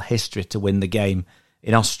NRL history to win the game.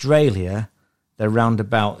 In Australia, they're round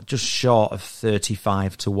about just short of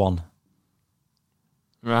 35-1.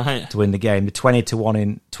 Right. To win the game. The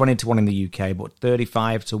 20-1 in the UK, but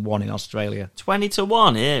 35-1 in Australia.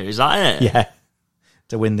 20-1 here, is that it? Yeah.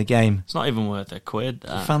 To win the game. It's not even worth a quid.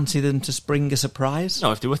 That. Fancy them to spring a surprise?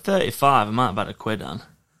 No, if they were 35, I might have had a quid on.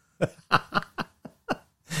 Do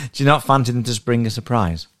you not fancy them to spring a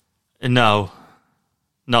surprise? No.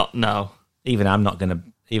 No. Even I'm not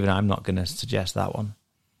gonna suggest that one.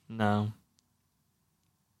 No.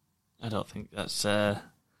 I don't think that's the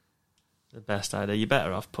best idea. You're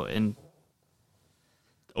better off putting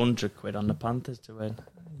 £100 on the Panthers to win.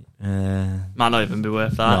 Might not even be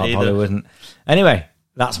worth that No, either. probably wouldn't. Anyway,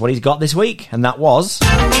 that's what he's got this week, and that was...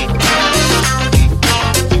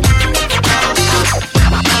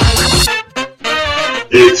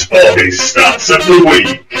 It's Bobby's Stats of the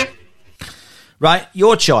Week. Right,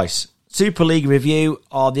 your choice. Super League review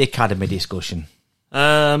or the Academy discussion?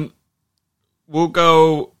 We'll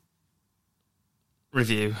go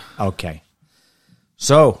review. Okay.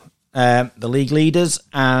 So, the league leaders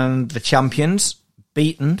and the champions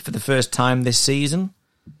beaten for the first time this season.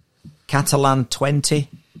 Catalan 20,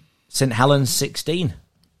 St Helens 16.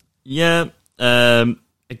 Yeah.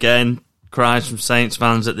 Again, cries from Saints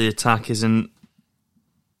fans that the attack isn't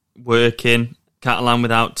working. Catalan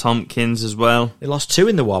without Tompkins as well. They lost 2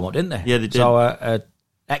 in the warm-up, didn't they? Yeah, they did. So, an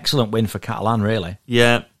excellent win for Catalan, really.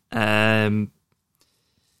 Yeah. I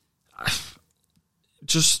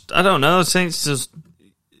don't know. Saints just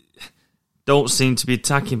don't seem to be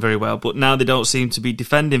attacking very well, but now they don't seem to be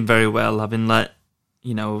defending very well, having let,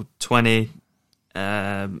 20,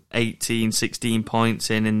 18, 16 points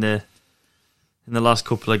in the last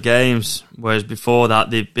couple of games, whereas before that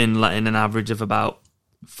they've been letting an average of about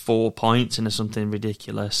 4 points into something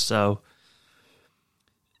ridiculous. So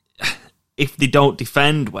if they don't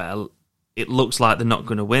defend well, it looks like they're not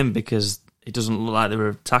going to win because it doesn't look like they're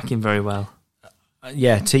attacking very well.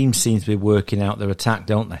 Yeah, teams seem to be working out their attack,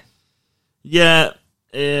 don't they? Yeah.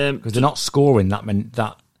 Because they're not scoring that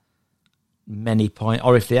many points.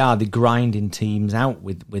 Or if they are, they're grinding teams out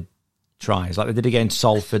with tries, like they did against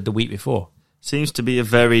Salford the week before. Seems to be a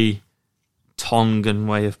very Tongan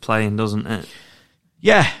way of playing, doesn't it?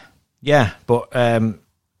 Yeah, but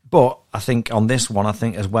I think on this one,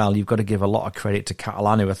 as well, you've got to give a lot of credit to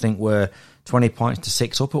Catalan, who I think were 20 points to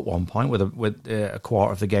 6 up at one point with a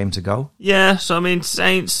quarter of the game to go. Yeah, so I mean,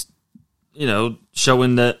 Saints,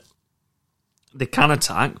 showing that they can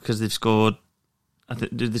attack because they've scored.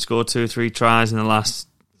 Did they score 2 or 3 tries in the last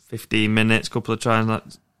 15 minutes? A couple of tries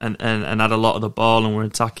and had a lot of the ball and were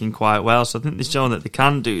attacking quite well. So I think they've shown that they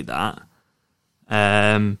can do that.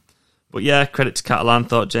 But yeah, credit to Catalan.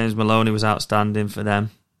 Thought James Maloney was outstanding for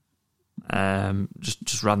them.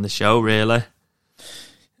 Just ran the show, really.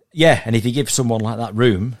 Yeah, and if you give someone like that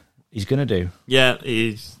room, he's going to do. Yeah,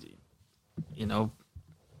 he's,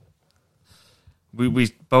 we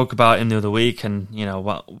spoke about him the other week, and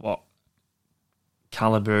what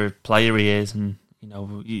caliber of player he is, and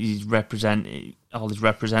he's represented all his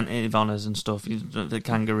representative honours and stuff. He's the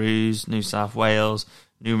Kangaroos, New South Wales,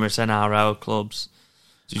 numerous NRL clubs.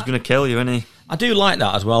 So he's going to kill you, isn't he? I do like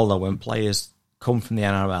that as well, though, when players come from the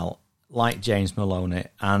NRL, like James Maloney,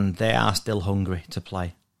 and they are still hungry to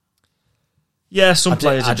play. Yeah, some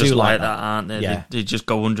players are just like that, aren't they? Yeah. They just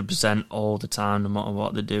go 100% all the time, no matter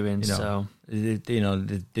what they're doing. They've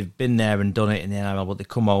been there and done it in the NRL, but they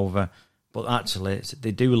come over. But actually,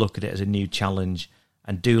 they do look at it as a new challenge,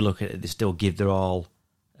 and do look at it. They still give their all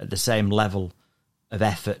at the same level of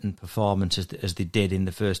effort and performance as they did in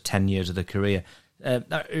the first 10 years of their career. It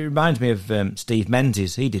reminds me of Steve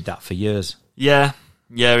Menzies. He did that for years. Yeah,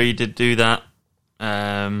 he did do that.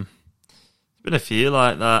 There's been a few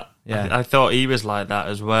like that. Yeah. I thought he was like that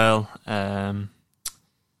as well.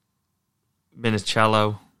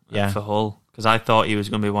 Minicello for Hull, because I thought he was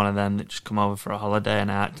going to be one of them that just come over for a holiday,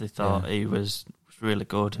 and I actually thought he was really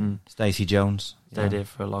good. And Stacey Jones stayed here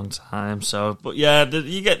for a long time. So, but yeah,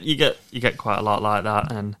 you get quite a lot like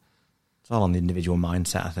that, and it's all on the individual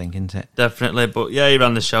mindset, I think, isn't it? Definitely. But yeah, he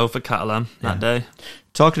ran the show for Catalan that day.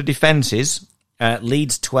 Talking to defences,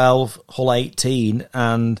 Leeds 12, Hull 18,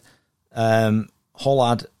 and Hull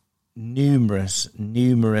had numerous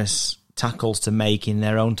tackles to make in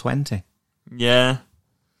their own 20. Yeah.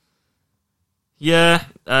 When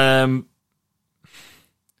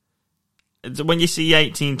you see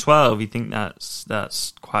 18-12, you think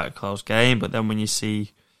that's quite a close game, but then when you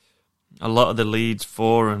see a lot of the Leeds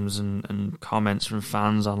forums and comments from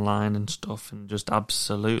fans online and stuff, and just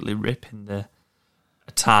absolutely ripping the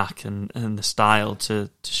attack and the style to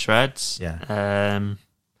shreds. Yeah.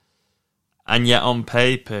 And yet on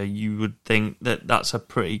paper, you would think that that's a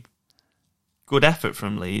pretty good effort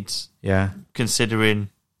from Leeds. Yeah. Considering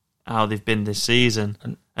how they've been this season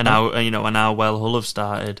and how well Hull have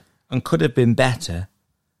started. And could have been better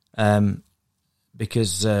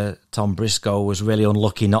because Tom Briscoe was really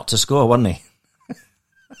unlucky not to score, wasn't he?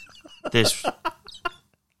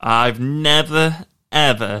 I've never,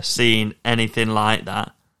 ever seen anything like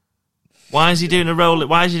that. Why is he doing a roly?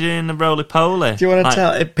 Why is he doing a roly poly? Do you want to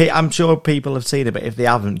tell? I'm sure people have seen it, but if they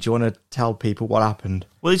haven't, do you want to tell people what happened?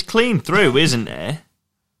 Well, he's clean through, isn't he?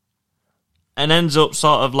 And ends up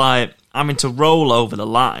sort of like having to roll over the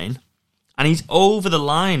line, and he's over the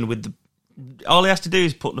line with the. All he has to do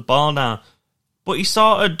is put the ball down, but he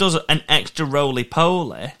sort of does an extra roly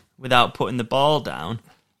poly without putting the ball down,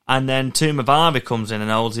 and then Tumavavi comes in and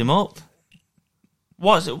holds him up.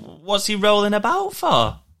 What's he rolling about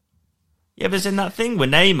for? You ever seen that thing with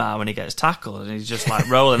Neymar when he gets tackled and he's just like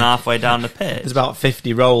rolling halfway down the pitch? There's about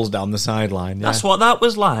 50 rolls down the sideline. Yeah. That's what that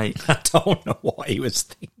was like. I don't know what he was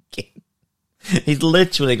thinking. He's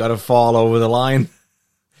literally got to fall over the line.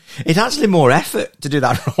 It's actually more effort to do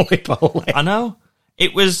that roly-poly. I know.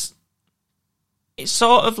 It's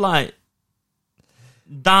sort of like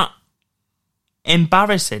that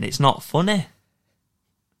embarrassing. It's not funny.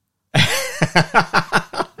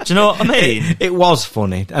 Do you know what I mean? It was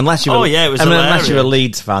funny. Unless you were, it was hilarious. Unless you're a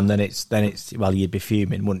Leeds fan, then it's well, you'd be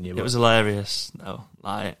fuming, wouldn't you? It was hilarious, though.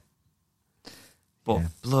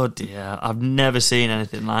 Bloody hell, I've never seen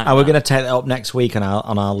anything like that. We're going to take that up next week on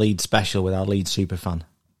our Leeds special with our Leeds superfan.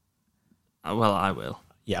 Well, I will.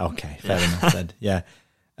 Yeah, okay, fair enough then. Yeah.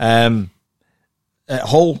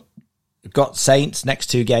 Hull got Saints next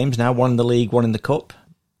 2 games now, one in the league, one in the cup.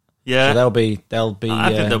 Yeah, so they'll be.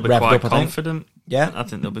 I think they'll be quite up, confident. Yeah, I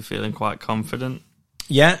think they'll be feeling quite confident.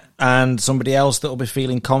 Yeah, and somebody else that will be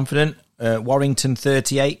feeling confident. Warrington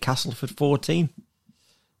 38, Castleford 14.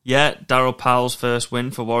 Yeah, Darryl Powell's first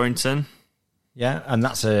win for Warrington. Yeah, and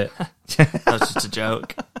that's a. That's just a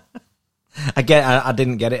joke. I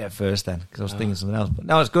didn't get it at first then because I was thinking something else. But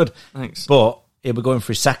no, it's good. Thanks. But he'll be going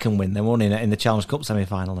for his second win then, won't he, in the Challenge Cup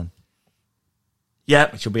semi-final then?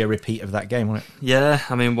 Yeah. Which will be a repeat of that game, won't it? Yeah,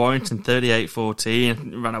 I mean, Warrington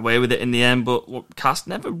 38-14, ran away with it in the end, but Cass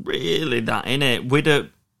never really that in it. Widder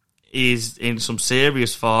is in some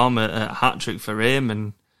serious form, a hat-trick for him,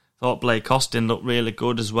 and thought Blake Austin looked really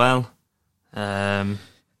good as well.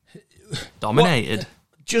 Dominated.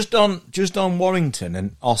 Just on Warrington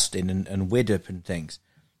and Austin and Widdup and things,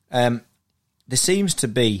 there seems to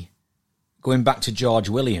be, going back to George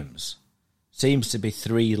Williams, seems to be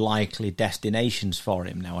 3 likely destinations for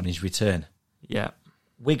him now on his return. Yeah.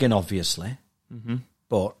 Wigan, obviously,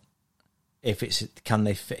 but can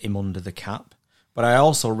they fit him under the cap? But I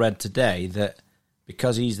also read today that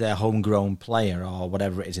because he's their homegrown player or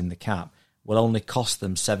whatever it is in the cap, will only cost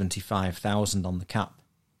them $75,000 on the cap.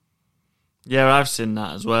 Yeah, I've seen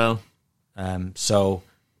that as well. So,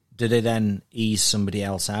 do they then ease somebody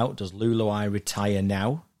else out? Does Luluai retire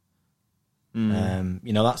now?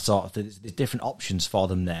 That sort of thing. There's different options for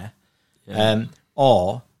them there. Yeah.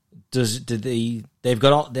 Or they've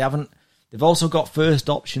also got first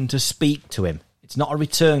option to speak to him. It's not a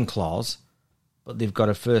return clause, but they've got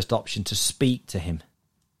a first option to speak to him.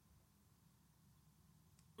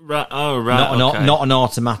 Right. Oh, right. Not an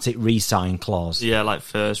automatic re-sign clause. Yeah, like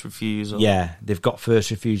first refusal. Yeah, they've got first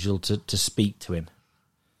refusal to speak to him.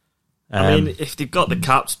 I mean, if they've got the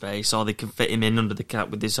cap space or they can fit him in under the cap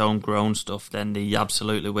with this homegrown stuff, then they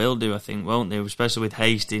absolutely will do, I think, won't they? Especially with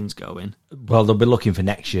Hastings going. Well, they'll be looking for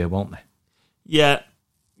next year, won't they? Yeah.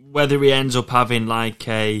 Whether he ends up having like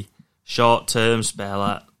a short-term spell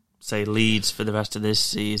at, say, Leeds for the rest of this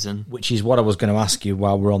season. Which is what I was going to ask you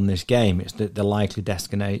while we're on this game. It's the likely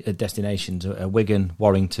destinations are Wigan,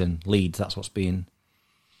 Warrington, Leeds. That's what's being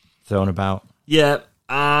thrown about. Yeah.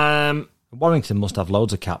 Warrington must have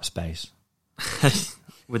loads of cap space.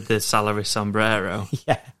 With the salary sombrero.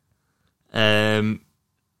 Yeah.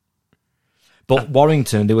 But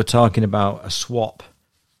Warrington, they were talking about a swap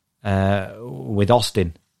with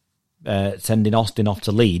Austin, sending Austin off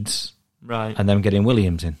to Leeds. Right. And then getting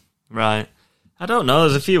Williams in. Right. I don't know.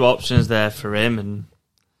 There's a few options there for him,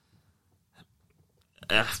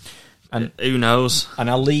 and who knows? And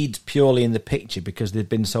are Leeds purely in the picture because they've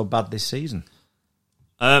been so bad this season?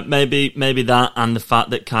 Maybe that, and the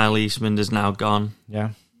fact that Kyle Eastman is now gone.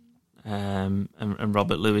 Yeah. And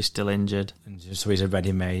Robert Lewis still injured. And so he's a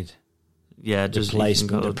ready-made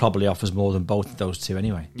replacement that probably offers more than both of those two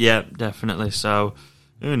anyway. Yeah, definitely. So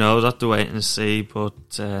who knows? I have to wait and see.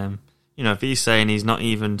 But if he's saying he's not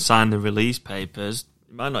even signed the release papers,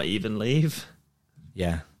 he might not even leave.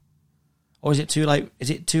 Yeah. Or is it too late?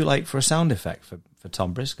 Is it too late for a sound effect for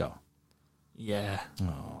Tom Briscoe? Yeah.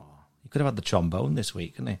 Oh. Could have had the trombone this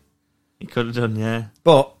week, couldn't he? He could have done, yeah.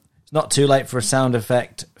 But it's not too late for a sound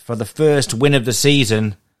effect for the first win of the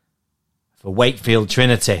season for Wakefield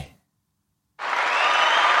Trinity.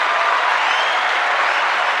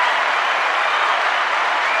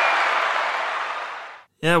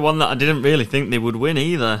 Yeah, one that I didn't really think they would win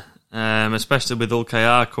either. especially with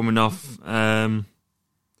UKR coming off a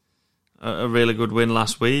really good win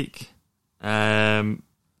last week. Weird,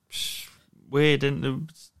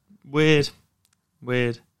 isn't it?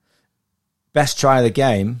 Weird. Best try of the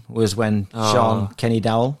game was when Sean Kenny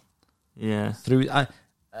Dowell threw. I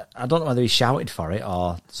don't know whether he shouted for it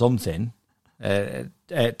or something.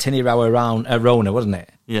 Tinny Rona, wasn't it?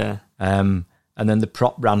 Yeah. And then the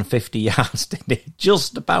prop ran 50 yards, didn't he?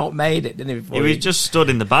 Just about made it, didn't he? He was just stood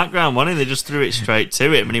in the background, wasn't he? They just threw it straight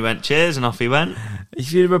to him and he went, cheers, and off he went.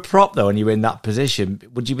 If you were a prop, though, and you were in that position,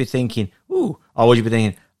 would you be thinking, ooh, or would you be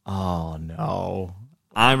thinking, oh, no?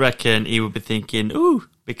 I reckon he would be thinking, ooh,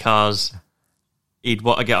 because he'd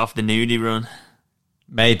want to get off the nudie run.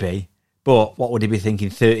 Maybe. But what would he be thinking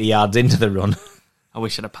 30 yards into the run? I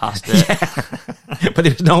wish I'd have passed it. Yeah. But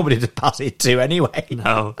there was nobody to pass it to anyway.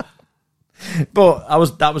 No. But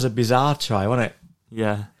that was a bizarre try, wasn't it?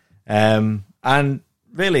 Yeah. And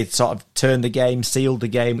really sort of turned the game, sealed the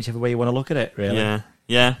game, whichever way you want to look at it, really. Yeah.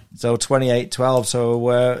 Yeah. So 28-12, so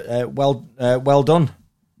well done.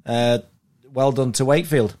 Well done to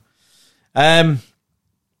Wakefield. A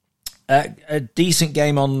decent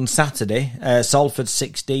game on Saturday. Salford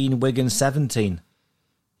 16, Wigan 17.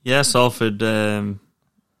 Yeah, Salford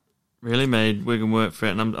really made Wigan work for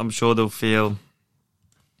it, and I'm sure they'll feel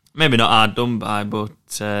maybe not hard done by, but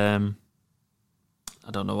I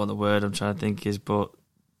don't know what the word I'm trying to think is, but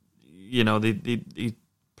you know, they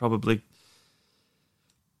probably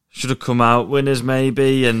should have come out winners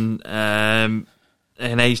maybe, and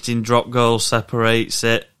Hastings drop goal separates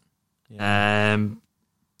it. Yeah.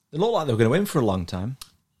 They look like they were going to win for a long time.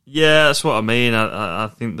 Yeah, that's what I mean. I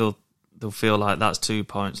think they'll feel like that's 2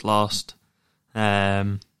 points lost.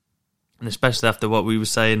 And especially after what we were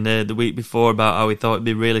saying the week before about how we thought it'd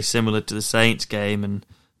be really similar to the Saints game and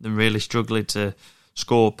them really struggling to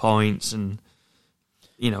score points and,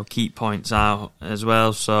 you know, keep points out as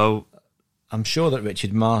well. So I'm sure that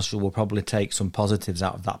Richard Marshall will probably take some positives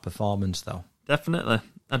out of that performance, though. Definitely.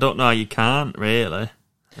 I don't know how you can't, really.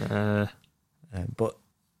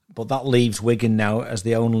 But that leaves Wigan now as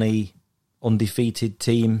the only undefeated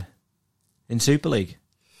team in Super League.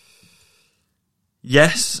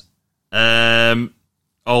 Yes.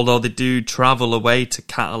 Although they do travel away to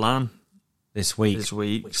Catalan this week,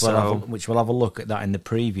 which we'll have a look at that in the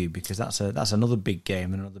preview, because that's another big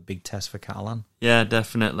game and another big test for Catalan. Yeah,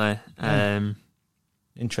 definitely.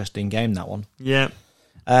 Interesting game, that one. Yeah.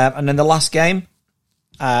 And then the last game,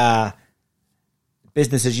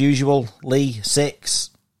 business as usual. Leigh 6,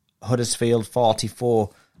 Huddersfield 44.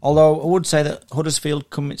 Although I would say that Huddersfield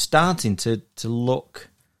starting to look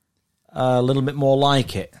a little bit more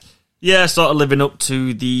like it. Yeah, sort of living up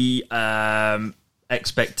to the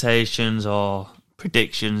expectations or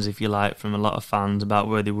predictions, if you like, from a lot of fans about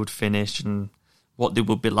where they would finish and what they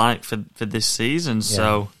would be like for this season. Yeah.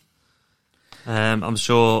 So I'm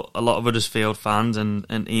sure a lot of Huddersfield fans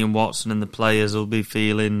and Ian Watson and the players will be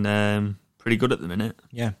feeling pretty good at the minute.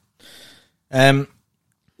 Yeah.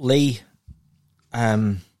 Leigh,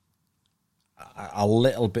 a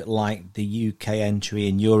little bit like the UK entry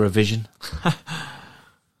in Eurovision.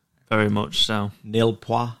 Very much so. Nil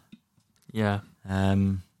points. Yeah.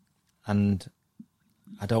 And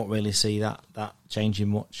I don't really see that changing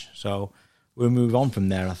much. So we'll move on from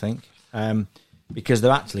there, I think. Because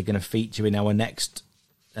they're actually going to feature in our next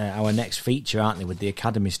feature, aren't they, with the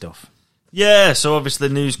Academy stuff? Yeah, so obviously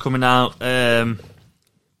the news coming out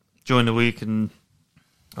during the week and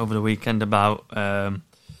over the weekend about the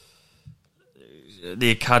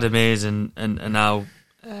Academies and how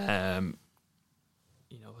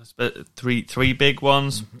three big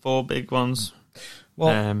ones, 4 big ones.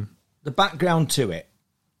 Well, the background to it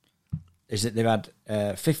is that they've had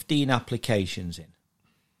 15 applications in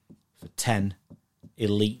for 10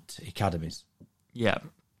 elite academies. Yeah.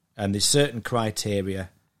 And there's certain criteria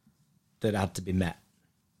that had to be met.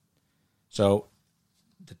 So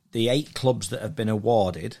the 8 clubs that have been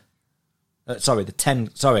awarded,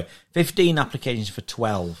 15 applications for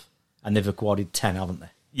 12, and they've awarded 10, haven't they?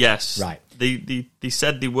 Yes. Right. They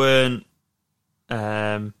said they weren't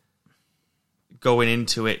going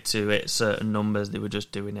into it to hit certain numbers. They were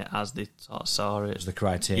just doing it as they sort of saw it. As the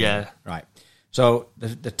criteria. Yeah. Right. So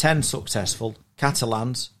the 10 successful: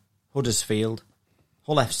 Catalans, Huddersfield,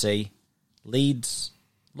 Hull FC, Leeds,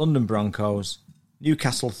 London Broncos,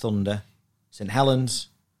 Newcastle Thunder, St Helens,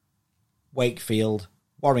 Wakefield,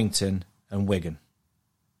 Warrington, and Wigan.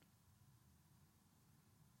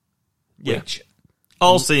 Yeah. Which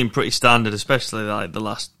all seem pretty standard, especially like the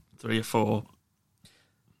last 3 or 4.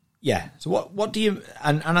 Yeah. So what do you...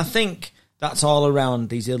 And I think that's all around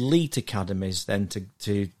these elite academies then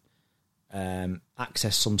to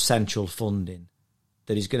access some central funding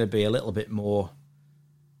that is going to be a little bit more,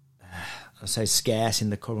 I'd say, scarce in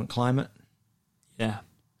the current climate. Yeah.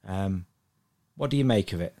 What do you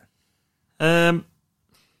make of it? I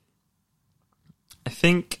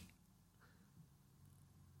think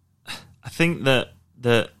that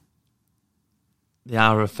the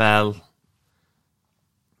RFL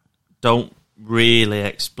don't really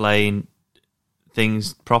explain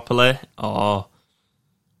things properly, or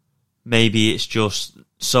maybe it's just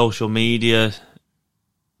social media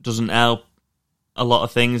doesn't help a lot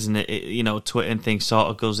of things, and it Twitter and things sort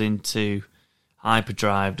of goes into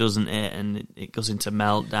hyperdrive, doesn't it? And it goes into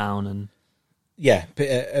meltdown, and the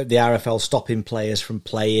RFL stopping players from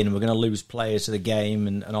playing, and we're going to lose players to the game,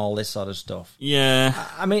 and all this sort of stuff. Yeah.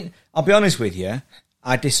 I mean, I'll be honest with you,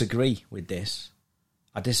 I disagree with this.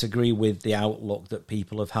 I disagree with the outlook that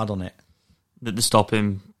people have had on it. That they're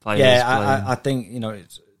stopping players. Yeah, I think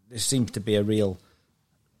there seems to be a real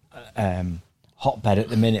hotbed at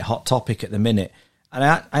the minute, hot topic at the minute, and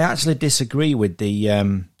I actually disagree with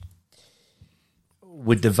the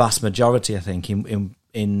vast majority. I think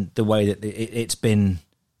in the way that it's been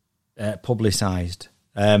publicised.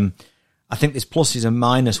 I think there's pluses and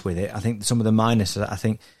minuses with it. I think some of the minuses. I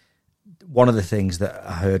think one of the things that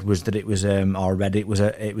I heard was that it was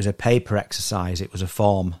it was a paper exercise. It was a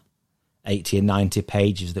form, 80 and 90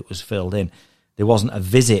 pages that was filled in. There wasn't a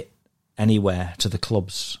visit anywhere to the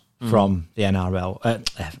clubs from the NRL,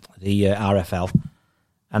 the RFL,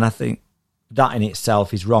 and I think that in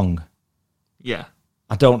itself is wrong. Yeah.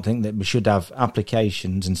 I don't think that we should have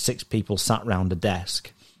applications and 6 people sat round a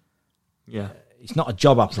desk. Yeah. It's not a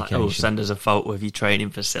job application. Send us a photo of your training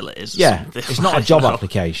facilities. Yeah, it's not a job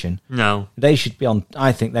application. No. They should be on.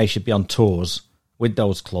 I think they should be on tours with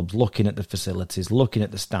those clubs, looking at the facilities, looking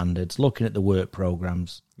at the standards, looking at the work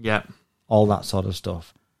programs. Yeah. All that sort of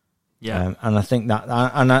stuff. Yeah. And I think that,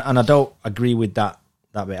 and I don't agree with that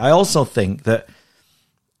bit. I also think that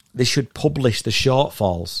they should publish the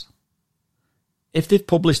shortfalls. If they've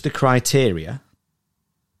published the criteria,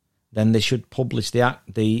 then they should publish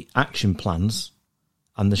the action plans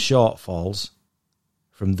and the shortfalls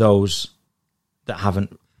from those that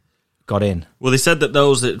haven't got in. Well, they said that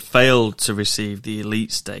those that failed to receive the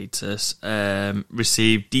elite status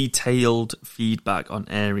received detailed feedback on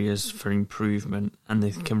areas for improvement, and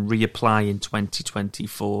they can reapply in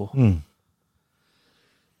 2024.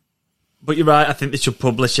 But you're right, I think they should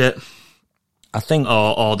publish it. I think...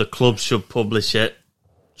 Or the clubs should publish it,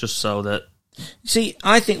 just so that... See,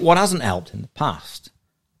 I think what hasn't helped in the past,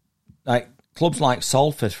 like clubs like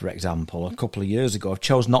Salford, for example, a couple of years ago, have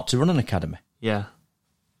chose not to run an academy. Yeah.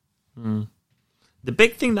 The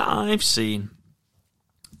big thing that I've seen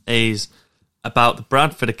is about the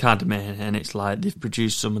Bradford Academy, and it's like they've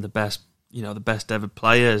produced some of the best, the best ever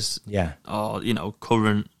players. Yeah. Or,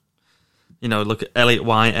 current, look at Elliot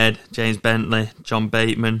Whitehead, James Bentley, John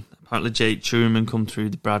Bateman. Apparently Jake Truman come through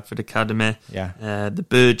the Bradford Academy. Yeah. The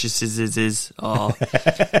Burgesses or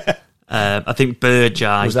I think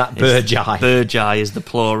Burgeye. Was that Burgeye? Burgeye is the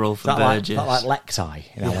plural for Burgess. Is that like Lexi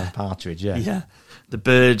in Alan Partridge? Yeah. Yeah. The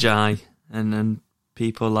Burgeye and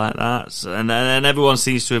people like that. So, and everyone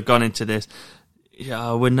seems to have gone into this.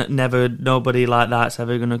 Yeah, nobody like that's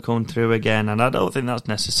ever going to come through again, and I don't think that's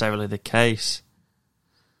necessarily the case.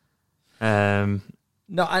 No,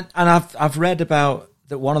 and I've read about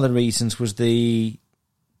that. One of the reasons was the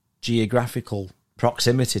geographical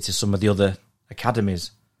proximity to some of the other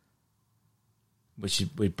academies, which is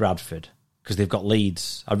with Bradford, because they've got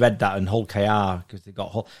Leeds. I read that in Hull KR because they've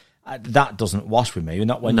got Hull. That doesn't wash with me.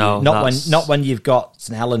 Not when you've got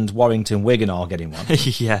St Helens, Warrington, Wigan all getting one.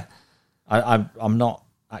 Yeah, I'm not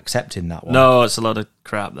accepting that one. No, it's a lot of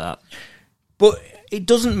crap, that. But it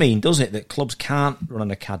doesn't mean, does it, that clubs can't run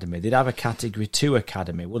an academy? They'd have a Category 2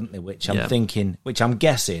 academy, wouldn't they? Which I'm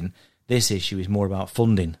guessing this issue is more about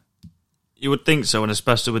funding. You would think so, and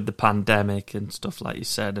especially with the pandemic and stuff like you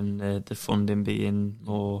said, and the funding being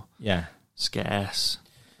more scarce.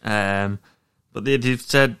 But they've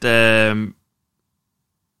said they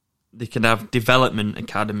can have development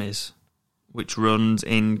academies, which runs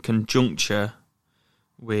in conjuncture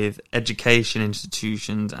with education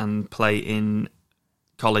institutions and play in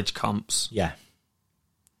college comps. Yeah.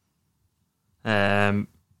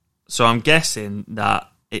 So I'm guessing that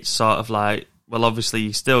it's sort of like, well, obviously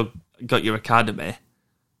you still got your academy.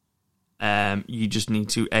 You just need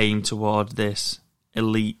to aim toward this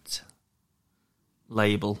elite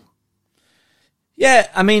label. Yeah,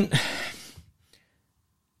 I mean,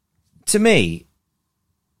 to me,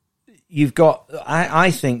 you've got...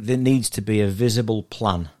 I think there needs to be a visible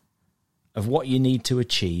plan of what you need to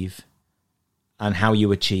achieve and how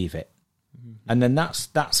you achieve it. And then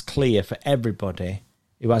that's clear for everybody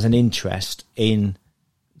who has an interest in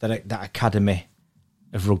that academy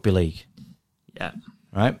of rugby league. Yeah.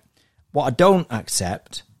 Right? What I don't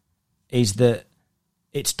accept is that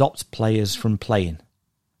it stops players from playing,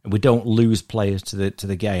 and we don't lose players to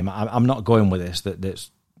the game. I'm not going with this.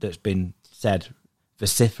 That's been said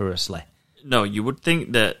vociferously. No, you would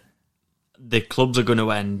think that the clubs are going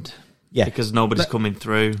to end because nobody's coming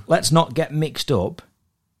through. Let's not get mixed up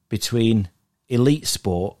between elite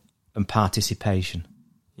sport and participation.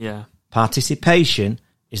 Yeah. Participation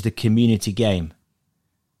is the community game.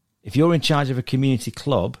 If you're in charge of a community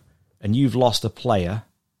club and you've lost a player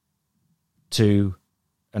to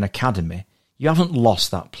an academy, you haven't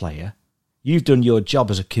lost that player. You've done your job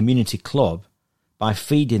as a community club by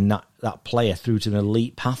feeding that player through to an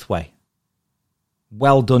elite pathway.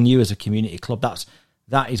 Well done, you as a community club.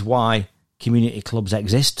 That is why community clubs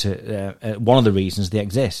exist. One of the reasons they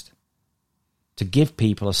exist, to give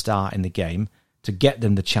people a start in the game, to get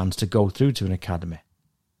them the chance to go through to an academy.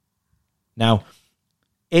 Now,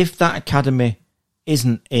 if that academy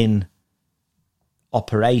isn't in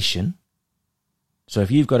operation, so if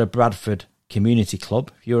you've got a Bradford community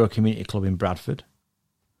club, if you're a community club in Bradford,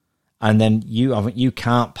 and then you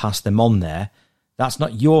can't pass them on there, that's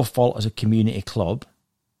not your fault as a community club.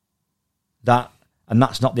 And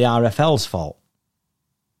that's not the RFL's fault.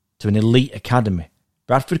 To an elite academy,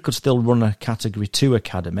 Bradford could still run a Category 2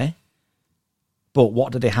 academy, but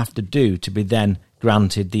what do they have to do to be then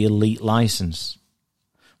granted the elite licence?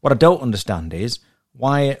 What I don't understand is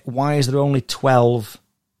why is there only 12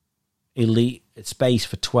 elite space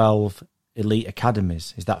for 12 elite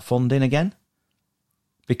academies? Is that funding again?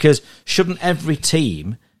 Because shouldn't every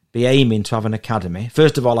team be aiming to have an academy?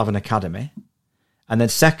 First of all, have an academy, and then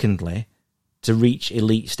secondly, to reach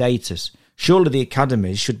elite status. Surely the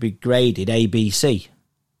academies should be graded A, B, C.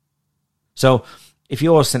 So if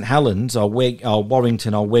you're St Helens or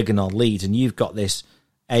Warrington or Wigan or Leeds and you've got this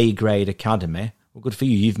A grade academy, well, good for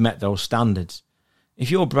you. You've met those standards.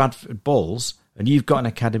 If you're Bradford Bulls and you've got an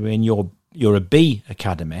academy and you're a B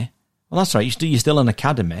academy, well, that's right. You're still an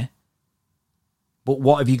academy. But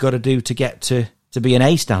what have you got to do to get to be an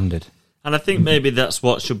A standard? And I think maybe that's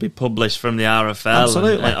what should be published from the RFL.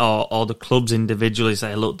 Absolutely. Or the clubs individually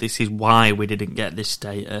say, look, this is why we didn't get this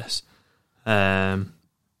status. But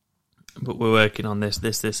we're working on this,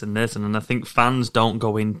 and this. And I think fans don't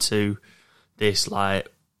go into this like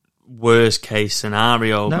worst case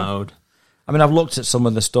scenario mode. I mean, I've looked at some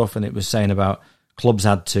of the stuff and it was saying about clubs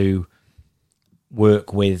had to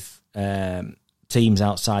work with teams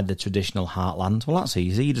outside the traditional heartland. Well, that's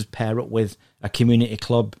easy. You just pair up with a community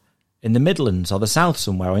club in the Midlands or the South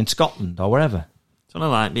somewhere or in Scotland or wherever. It's kind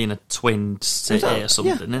of like being a twin city or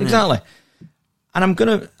something, isn't exactly. It? And I'm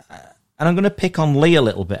gonna pick on Leigh a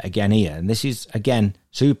little bit again here. And this is again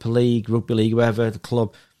Super League, Rugby League, wherever the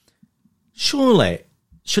club. Surely,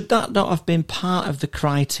 should that not have been part of the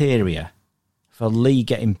criteria for Leigh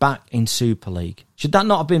getting back in Super League? Should that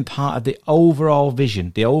not have been part of the overall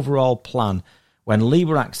vision, the overall plan, when Leigh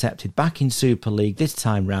were accepted back in Super League this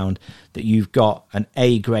time round, that you've got an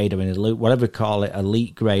A grade or an elite, whatever you call it,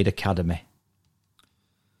 elite grade academy?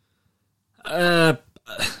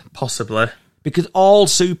 Possibly. Because all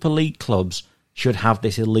Super League clubs should have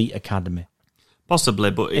this elite academy. Possibly,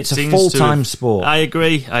 but it's a full-time sport. I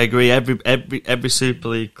agree. Every Super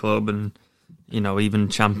League club and even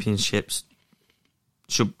championships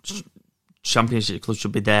championship clubs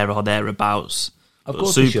should be there or thereabouts. Of but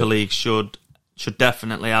course, Super League should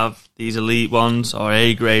definitely have these elite ones or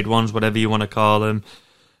A grade ones, whatever you want to call them.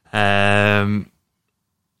 I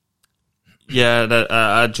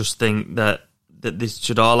just think that this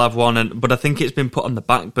should all have one, but I think it's been put on the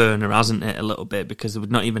back burner, hasn't it, a little bit, because they've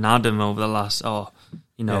not even had them over the last,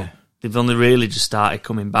 they've only really just started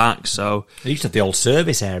coming back. So they used to have the old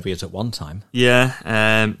service areas at one time,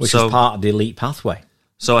 which is part of the elite pathway.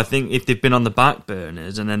 So I think if they've been on the back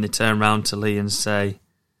burners and then they turn around to Leigh and say,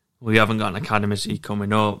 "We haven't got an academy, so you're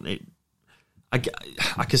coming up," I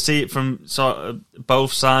can see it from sort of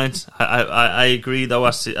both sides. I agree, though.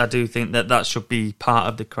 I do think that should be part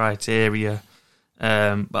of the criteria.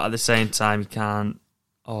 But at the same time, you can't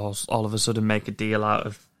all of a sudden make a deal out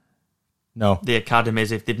of the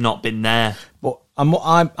academies if they've not been there. But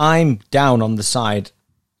I'm down on the side,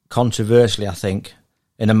 controversially, I think,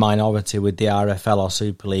 in a minority with the RFL or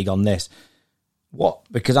Super League on this.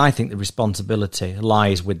 Because I think the responsibility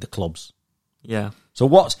lies with the clubs. Yeah. So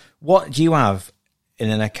what do you have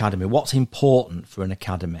in an academy? What's important for an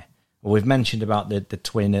academy? Well, we've mentioned about the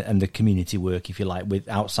twin and the community work, if you like, with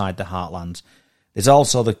outside the heartlands. There's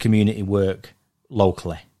also the community work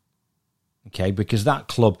locally, okay? Because that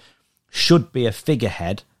club, should be a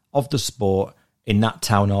figurehead of the sport in that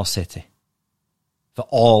town or city, for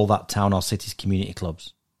all that town or city's community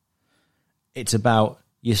clubs. It's about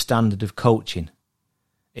your standard of coaching.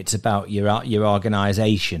 It's about your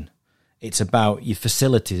organisation. It's about your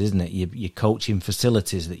facilities, isn't it? Your coaching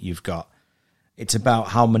facilities that you've got. It's about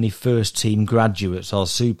how many first team graduates or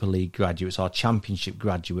Super League graduates or Championship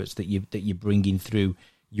graduates that you're bringing through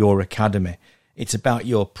your academy. It's about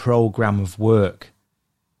your programme of work.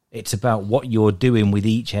 It's about what you're doing with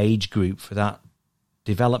each age group for that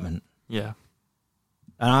development. Yeah.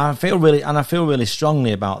 And I feel really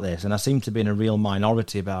strongly about this, and I seem to be in a real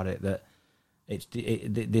minority about it, that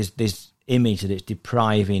there's this image that it's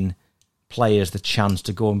depriving players the chance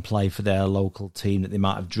to go and play for their local team that they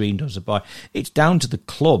might have dreamed of as a boy. It's down to the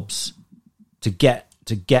clubs to get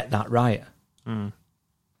that right. Mm.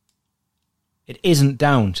 It isn't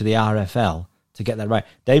down to the RFL to get that right.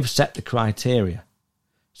 They've set the criteria.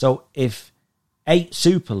 So if 8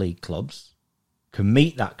 Super League clubs can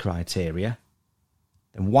meet that criteria,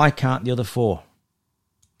 then why can't the other 4?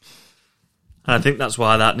 And I think that's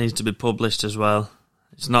why that needs to be published as well.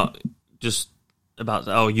 It's not just about,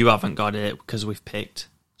 oh, you haven't got it because we've picked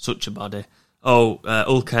such a body. Oh,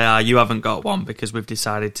 ULKR, you haven't got one because we've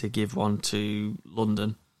decided to give one to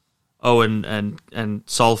London. Oh, and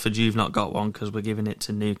Salford, you've not got one because we're giving it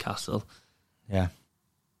to Newcastle. Yeah.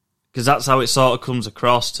 Because that's how it sort of comes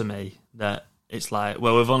across to me, that it's like,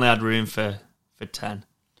 well, we've only had room for 10.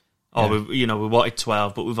 Or, we wanted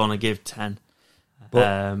 12, but we've only give 10.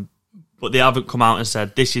 But they haven't come out and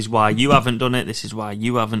said, this is why you haven't done it, this is why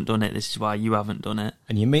you haven't done it, this is why you haven't done it.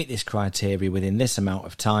 And you meet this criteria within this amount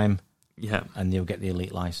of time, and you'll get the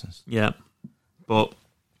elite licence. Yeah. But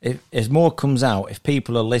if as more comes out, if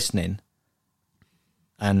people are listening,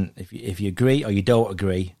 and if you agree or you don't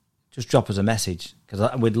agree, just drop us a message,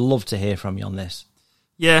 because we'd love to hear from you on this.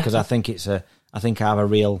 Yeah. Because I think I have a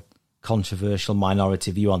real controversial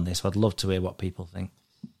minority view on this. I'd love to hear what people think.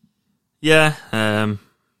 Yeah,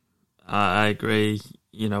 I agree.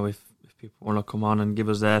 If people want to come on and give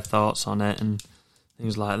us their thoughts on it and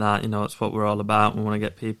things like that, it's what we're all about. We want to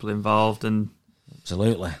get people involved and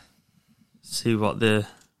absolutely see what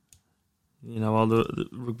all the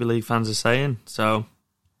rugby league fans are saying. So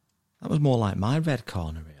that was more like my red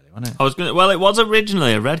corner, really, wasn't it? Well, it was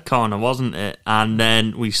originally a red corner, wasn't it? And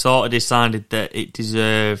then we sort of decided that it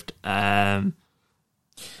deserved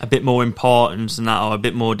a bit more importance than that, or a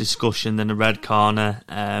bit more discussion than a red corner,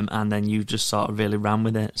 and then you just sort of really ran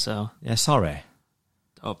with it. So yeah, sorry.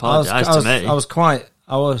 Don't apologise to me.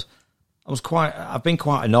 I've been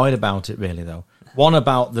quite annoyed about it, really, though. One,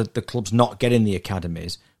 about the clubs not getting the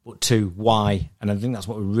academies, but 2, why? And I think that's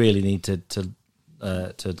what we really need to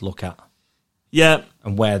look at. Yeah,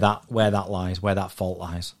 and where that lies, where that fault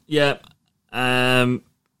lies. Yeah, I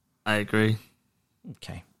agree.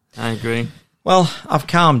 Okay, I agree. Well, I've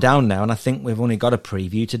calmed down now, and I think we've only got a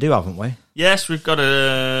preview to do, haven't we? Yes, we've got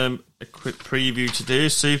a quick preview to do.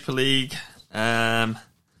 Super League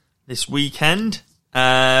this weekend.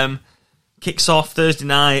 Kicks off Thursday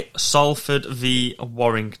night, Salford v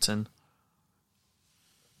Warrington.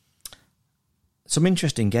 Some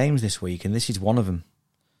interesting games this week, and this is one of them.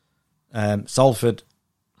 Salford,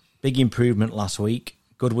 big improvement last week.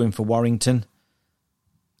 Good win for Warrington.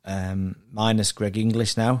 Minus Greg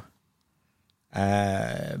English now.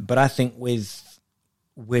 But I think with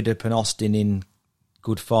Widdop and Austin in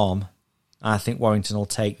good form, I think Warrington will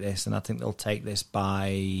take this, and I think they'll take this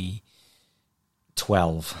by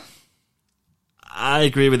 12. I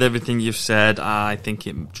agree with everything you've said. I think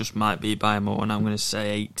it just might be by more, and I'm going to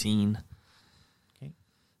say 18.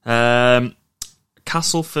 Okay.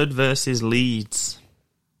 Castleford versus Leeds.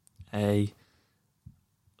 A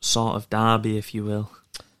sort of derby, if you will.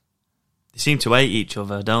 They seem to hate each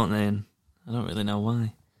other, don't they? And I don't really know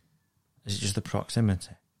why. Is it just the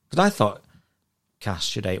proximity? Because I thought Cass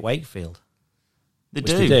should hate Wakefield. They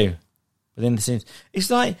do. But then it's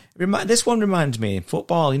like, this one reminds me in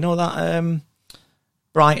football, you know that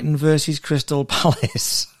Brighton versus Crystal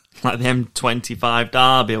Palace? Like the M25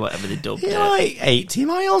 derby or whatever they dubbed it. Like 80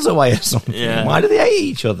 miles away or something. Yeah. Why do they hate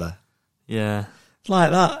each other? Yeah. It's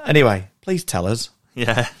like that. Anyway, please tell us.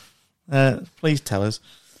 Yeah. Please tell us.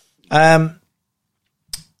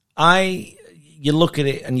 You look at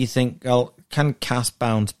it and you think, well, can Cass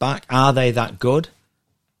bounce back? Are they that good?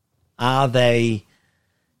 Are they...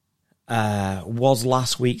 was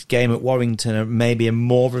last week's game at Warrington maybe a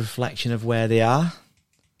more reflection of where they are?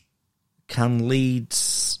 Can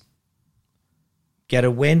Leeds get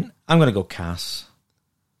a win? I'm going to go Cass.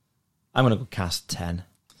 I'm going to go Cass 10.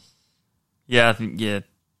 Yeah, I think you're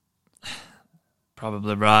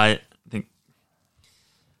probably right. I think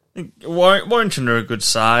Warrington are a good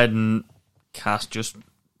side, and Cass just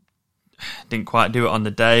didn't quite do it on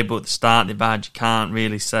the day, but the start they've had, you can't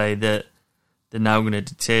really say that they're now going to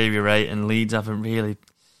deteriorate, and Leeds haven't really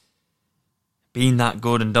been that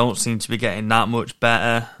good and don't seem to be getting that much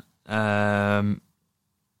better. I'm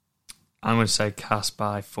going to say Cass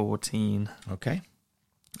by 14. Okay.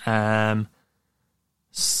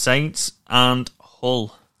 Saints and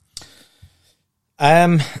Hull.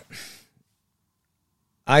 I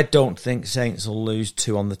don't think Saints will lose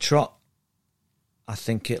 2 on the trot. I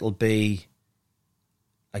think it'll be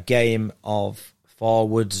a game of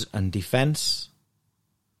forwards and defence.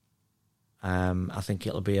 I think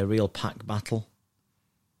it'll be a real pack battle.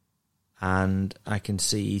 And I can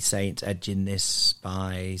see Saints edging this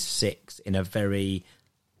by 6 in a very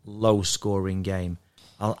low-scoring game.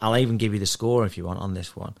 I'll even give you the score if you want on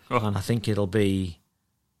this one. I think it'll be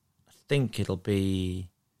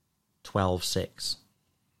 12-6.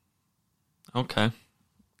 Okay.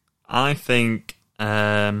 I think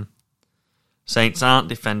Saints aren't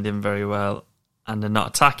defending very well and they're not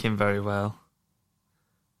attacking very well.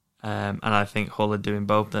 And I think Hull are doing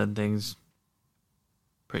both their things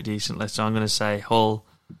pretty decently. So I'm going to say Hull,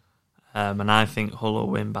 and I think Hull will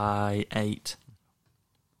win by 8.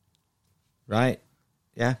 Right.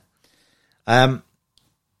 Yeah. Okay,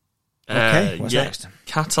 what's next?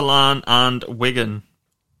 Catalan and Wigan.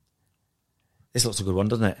 This looks a good one,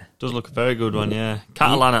 doesn't it? Does look a very good one, yeah.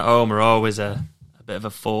 Catalan at home are always a bit of a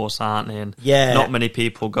force, aren't they? And yeah. Not many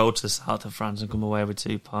people go to the south of France and come away with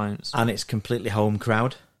 2 points. And it's completely home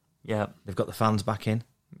crowd. Yeah. They've got the fans back in.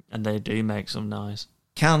 And they do make some noise.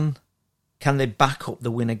 Can they back up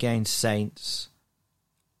the win against Saints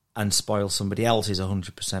and spoil somebody else's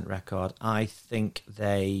 100% record? I think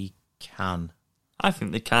they can. I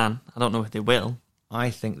think they can. I don't know if they will.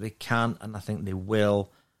 I think they can, and I think they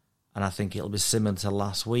will. And I think it'll be similar to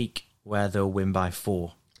last week, where they'll win by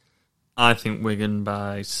 4. I think Wigan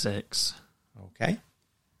by 6. Okay.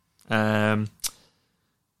 Hull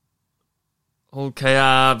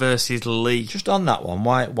KR versus Leigh. Just on that one,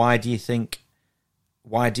 why do you think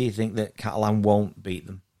that Catalan won't beat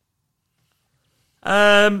them?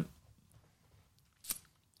 I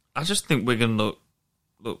just think Wigan look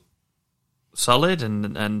solid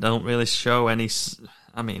and don't really show any.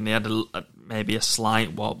 I mean, they had maybe a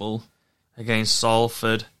slight wobble against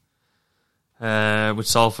Salford, with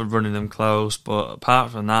Salford running them close. But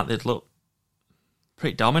apart from that, they'd look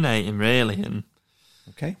pretty dominating, really. And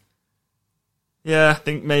okay, yeah, I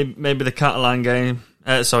think maybe the Catalan game,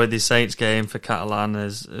 the Saints game for Catalan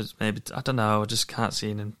is maybe, I don't know. I just can't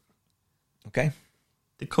see them. Okay,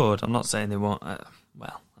 they could. I'm not saying they won't.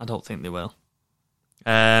 Well, I don't think they will.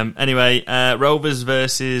 Anyway, Rovers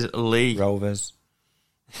versus Leigh. Rovers.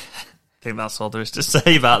 I think that's all there is to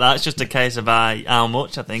say about that. It's just a case of how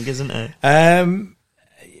much, I think, isn't it?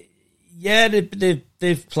 Yeah,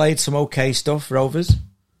 they've played some okay stuff, Rovers.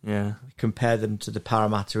 Yeah. Compare them to the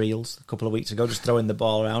Parramatta Eels a couple of weeks ago, just throwing the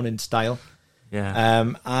ball around in style.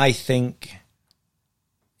 Yeah. I think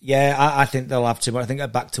they'll have to, but I think they're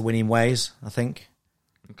back to winning ways, I think.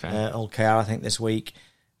 Okay. Hull KR, I think, this week.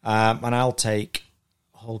 And I'll take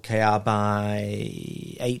Hull KR by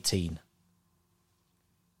 18.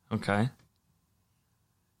 Okay.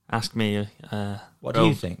 Ask me. What do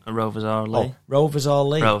you think? Rovers or Leigh? Oh, Rovers or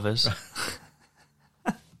Leigh? Rovers.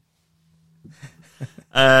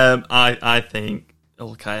 I think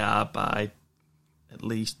Hull KR by at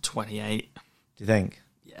least 28. Do you think?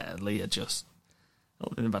 Yeah, Leigh are just. I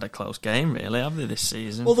don't think they've had a close game, really, have they, this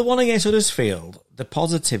season? Well, the one against Huddersfield, the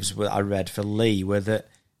positives I read for Leigh were that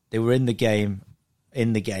they were in the game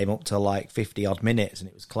up to like 50-odd minutes, and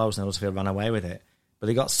it was close, and Huddersfield ran away with it. But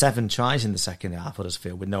they got 7 tries in the second half,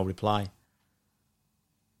 Huddersfield, with no reply.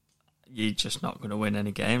 You're just not going to win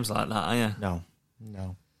any games like that, are you? No.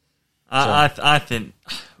 I think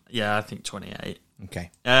 28. Okay.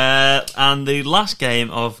 And the last game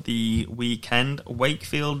of the weekend,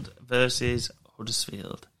 Wakefield versus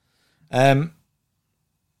Huddersfield. I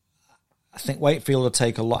think Wakefield will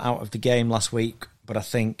take a lot out of the game last week, but I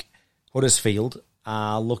think Huddersfield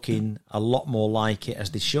are looking a lot more like it as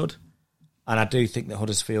they should. And I do think that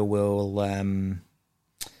Huddersfield will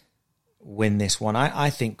win this one. I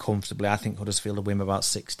think comfortably. I think Huddersfield will win by about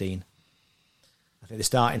 16. I think they're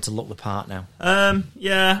starting to look the part now.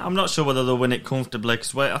 Yeah, I'm not sure whether they'll win it comfortably,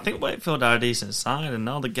 because I think Wakefield are a decent side, and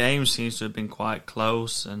all the games seems to have been quite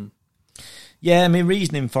close. And yeah, I mean,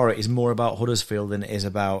 reasoning for it is more about Huddersfield than it is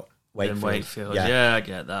about Wakefield. Yeah, I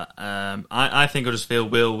get that. I think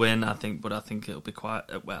Huddersfield will win. But I think it'll be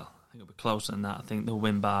quite well. I think it'll be closer than that. I think they'll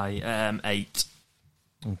win by 8.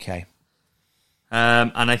 Okay.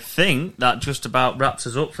 And I think that just about wraps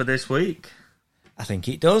us up for this week. I think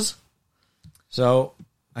it does. So,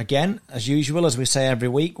 again, as usual, as we say every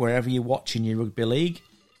week, wherever you're watching your rugby league,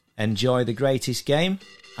 enjoy the greatest game.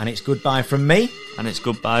 And it's goodbye from me. And it's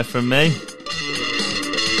goodbye from me.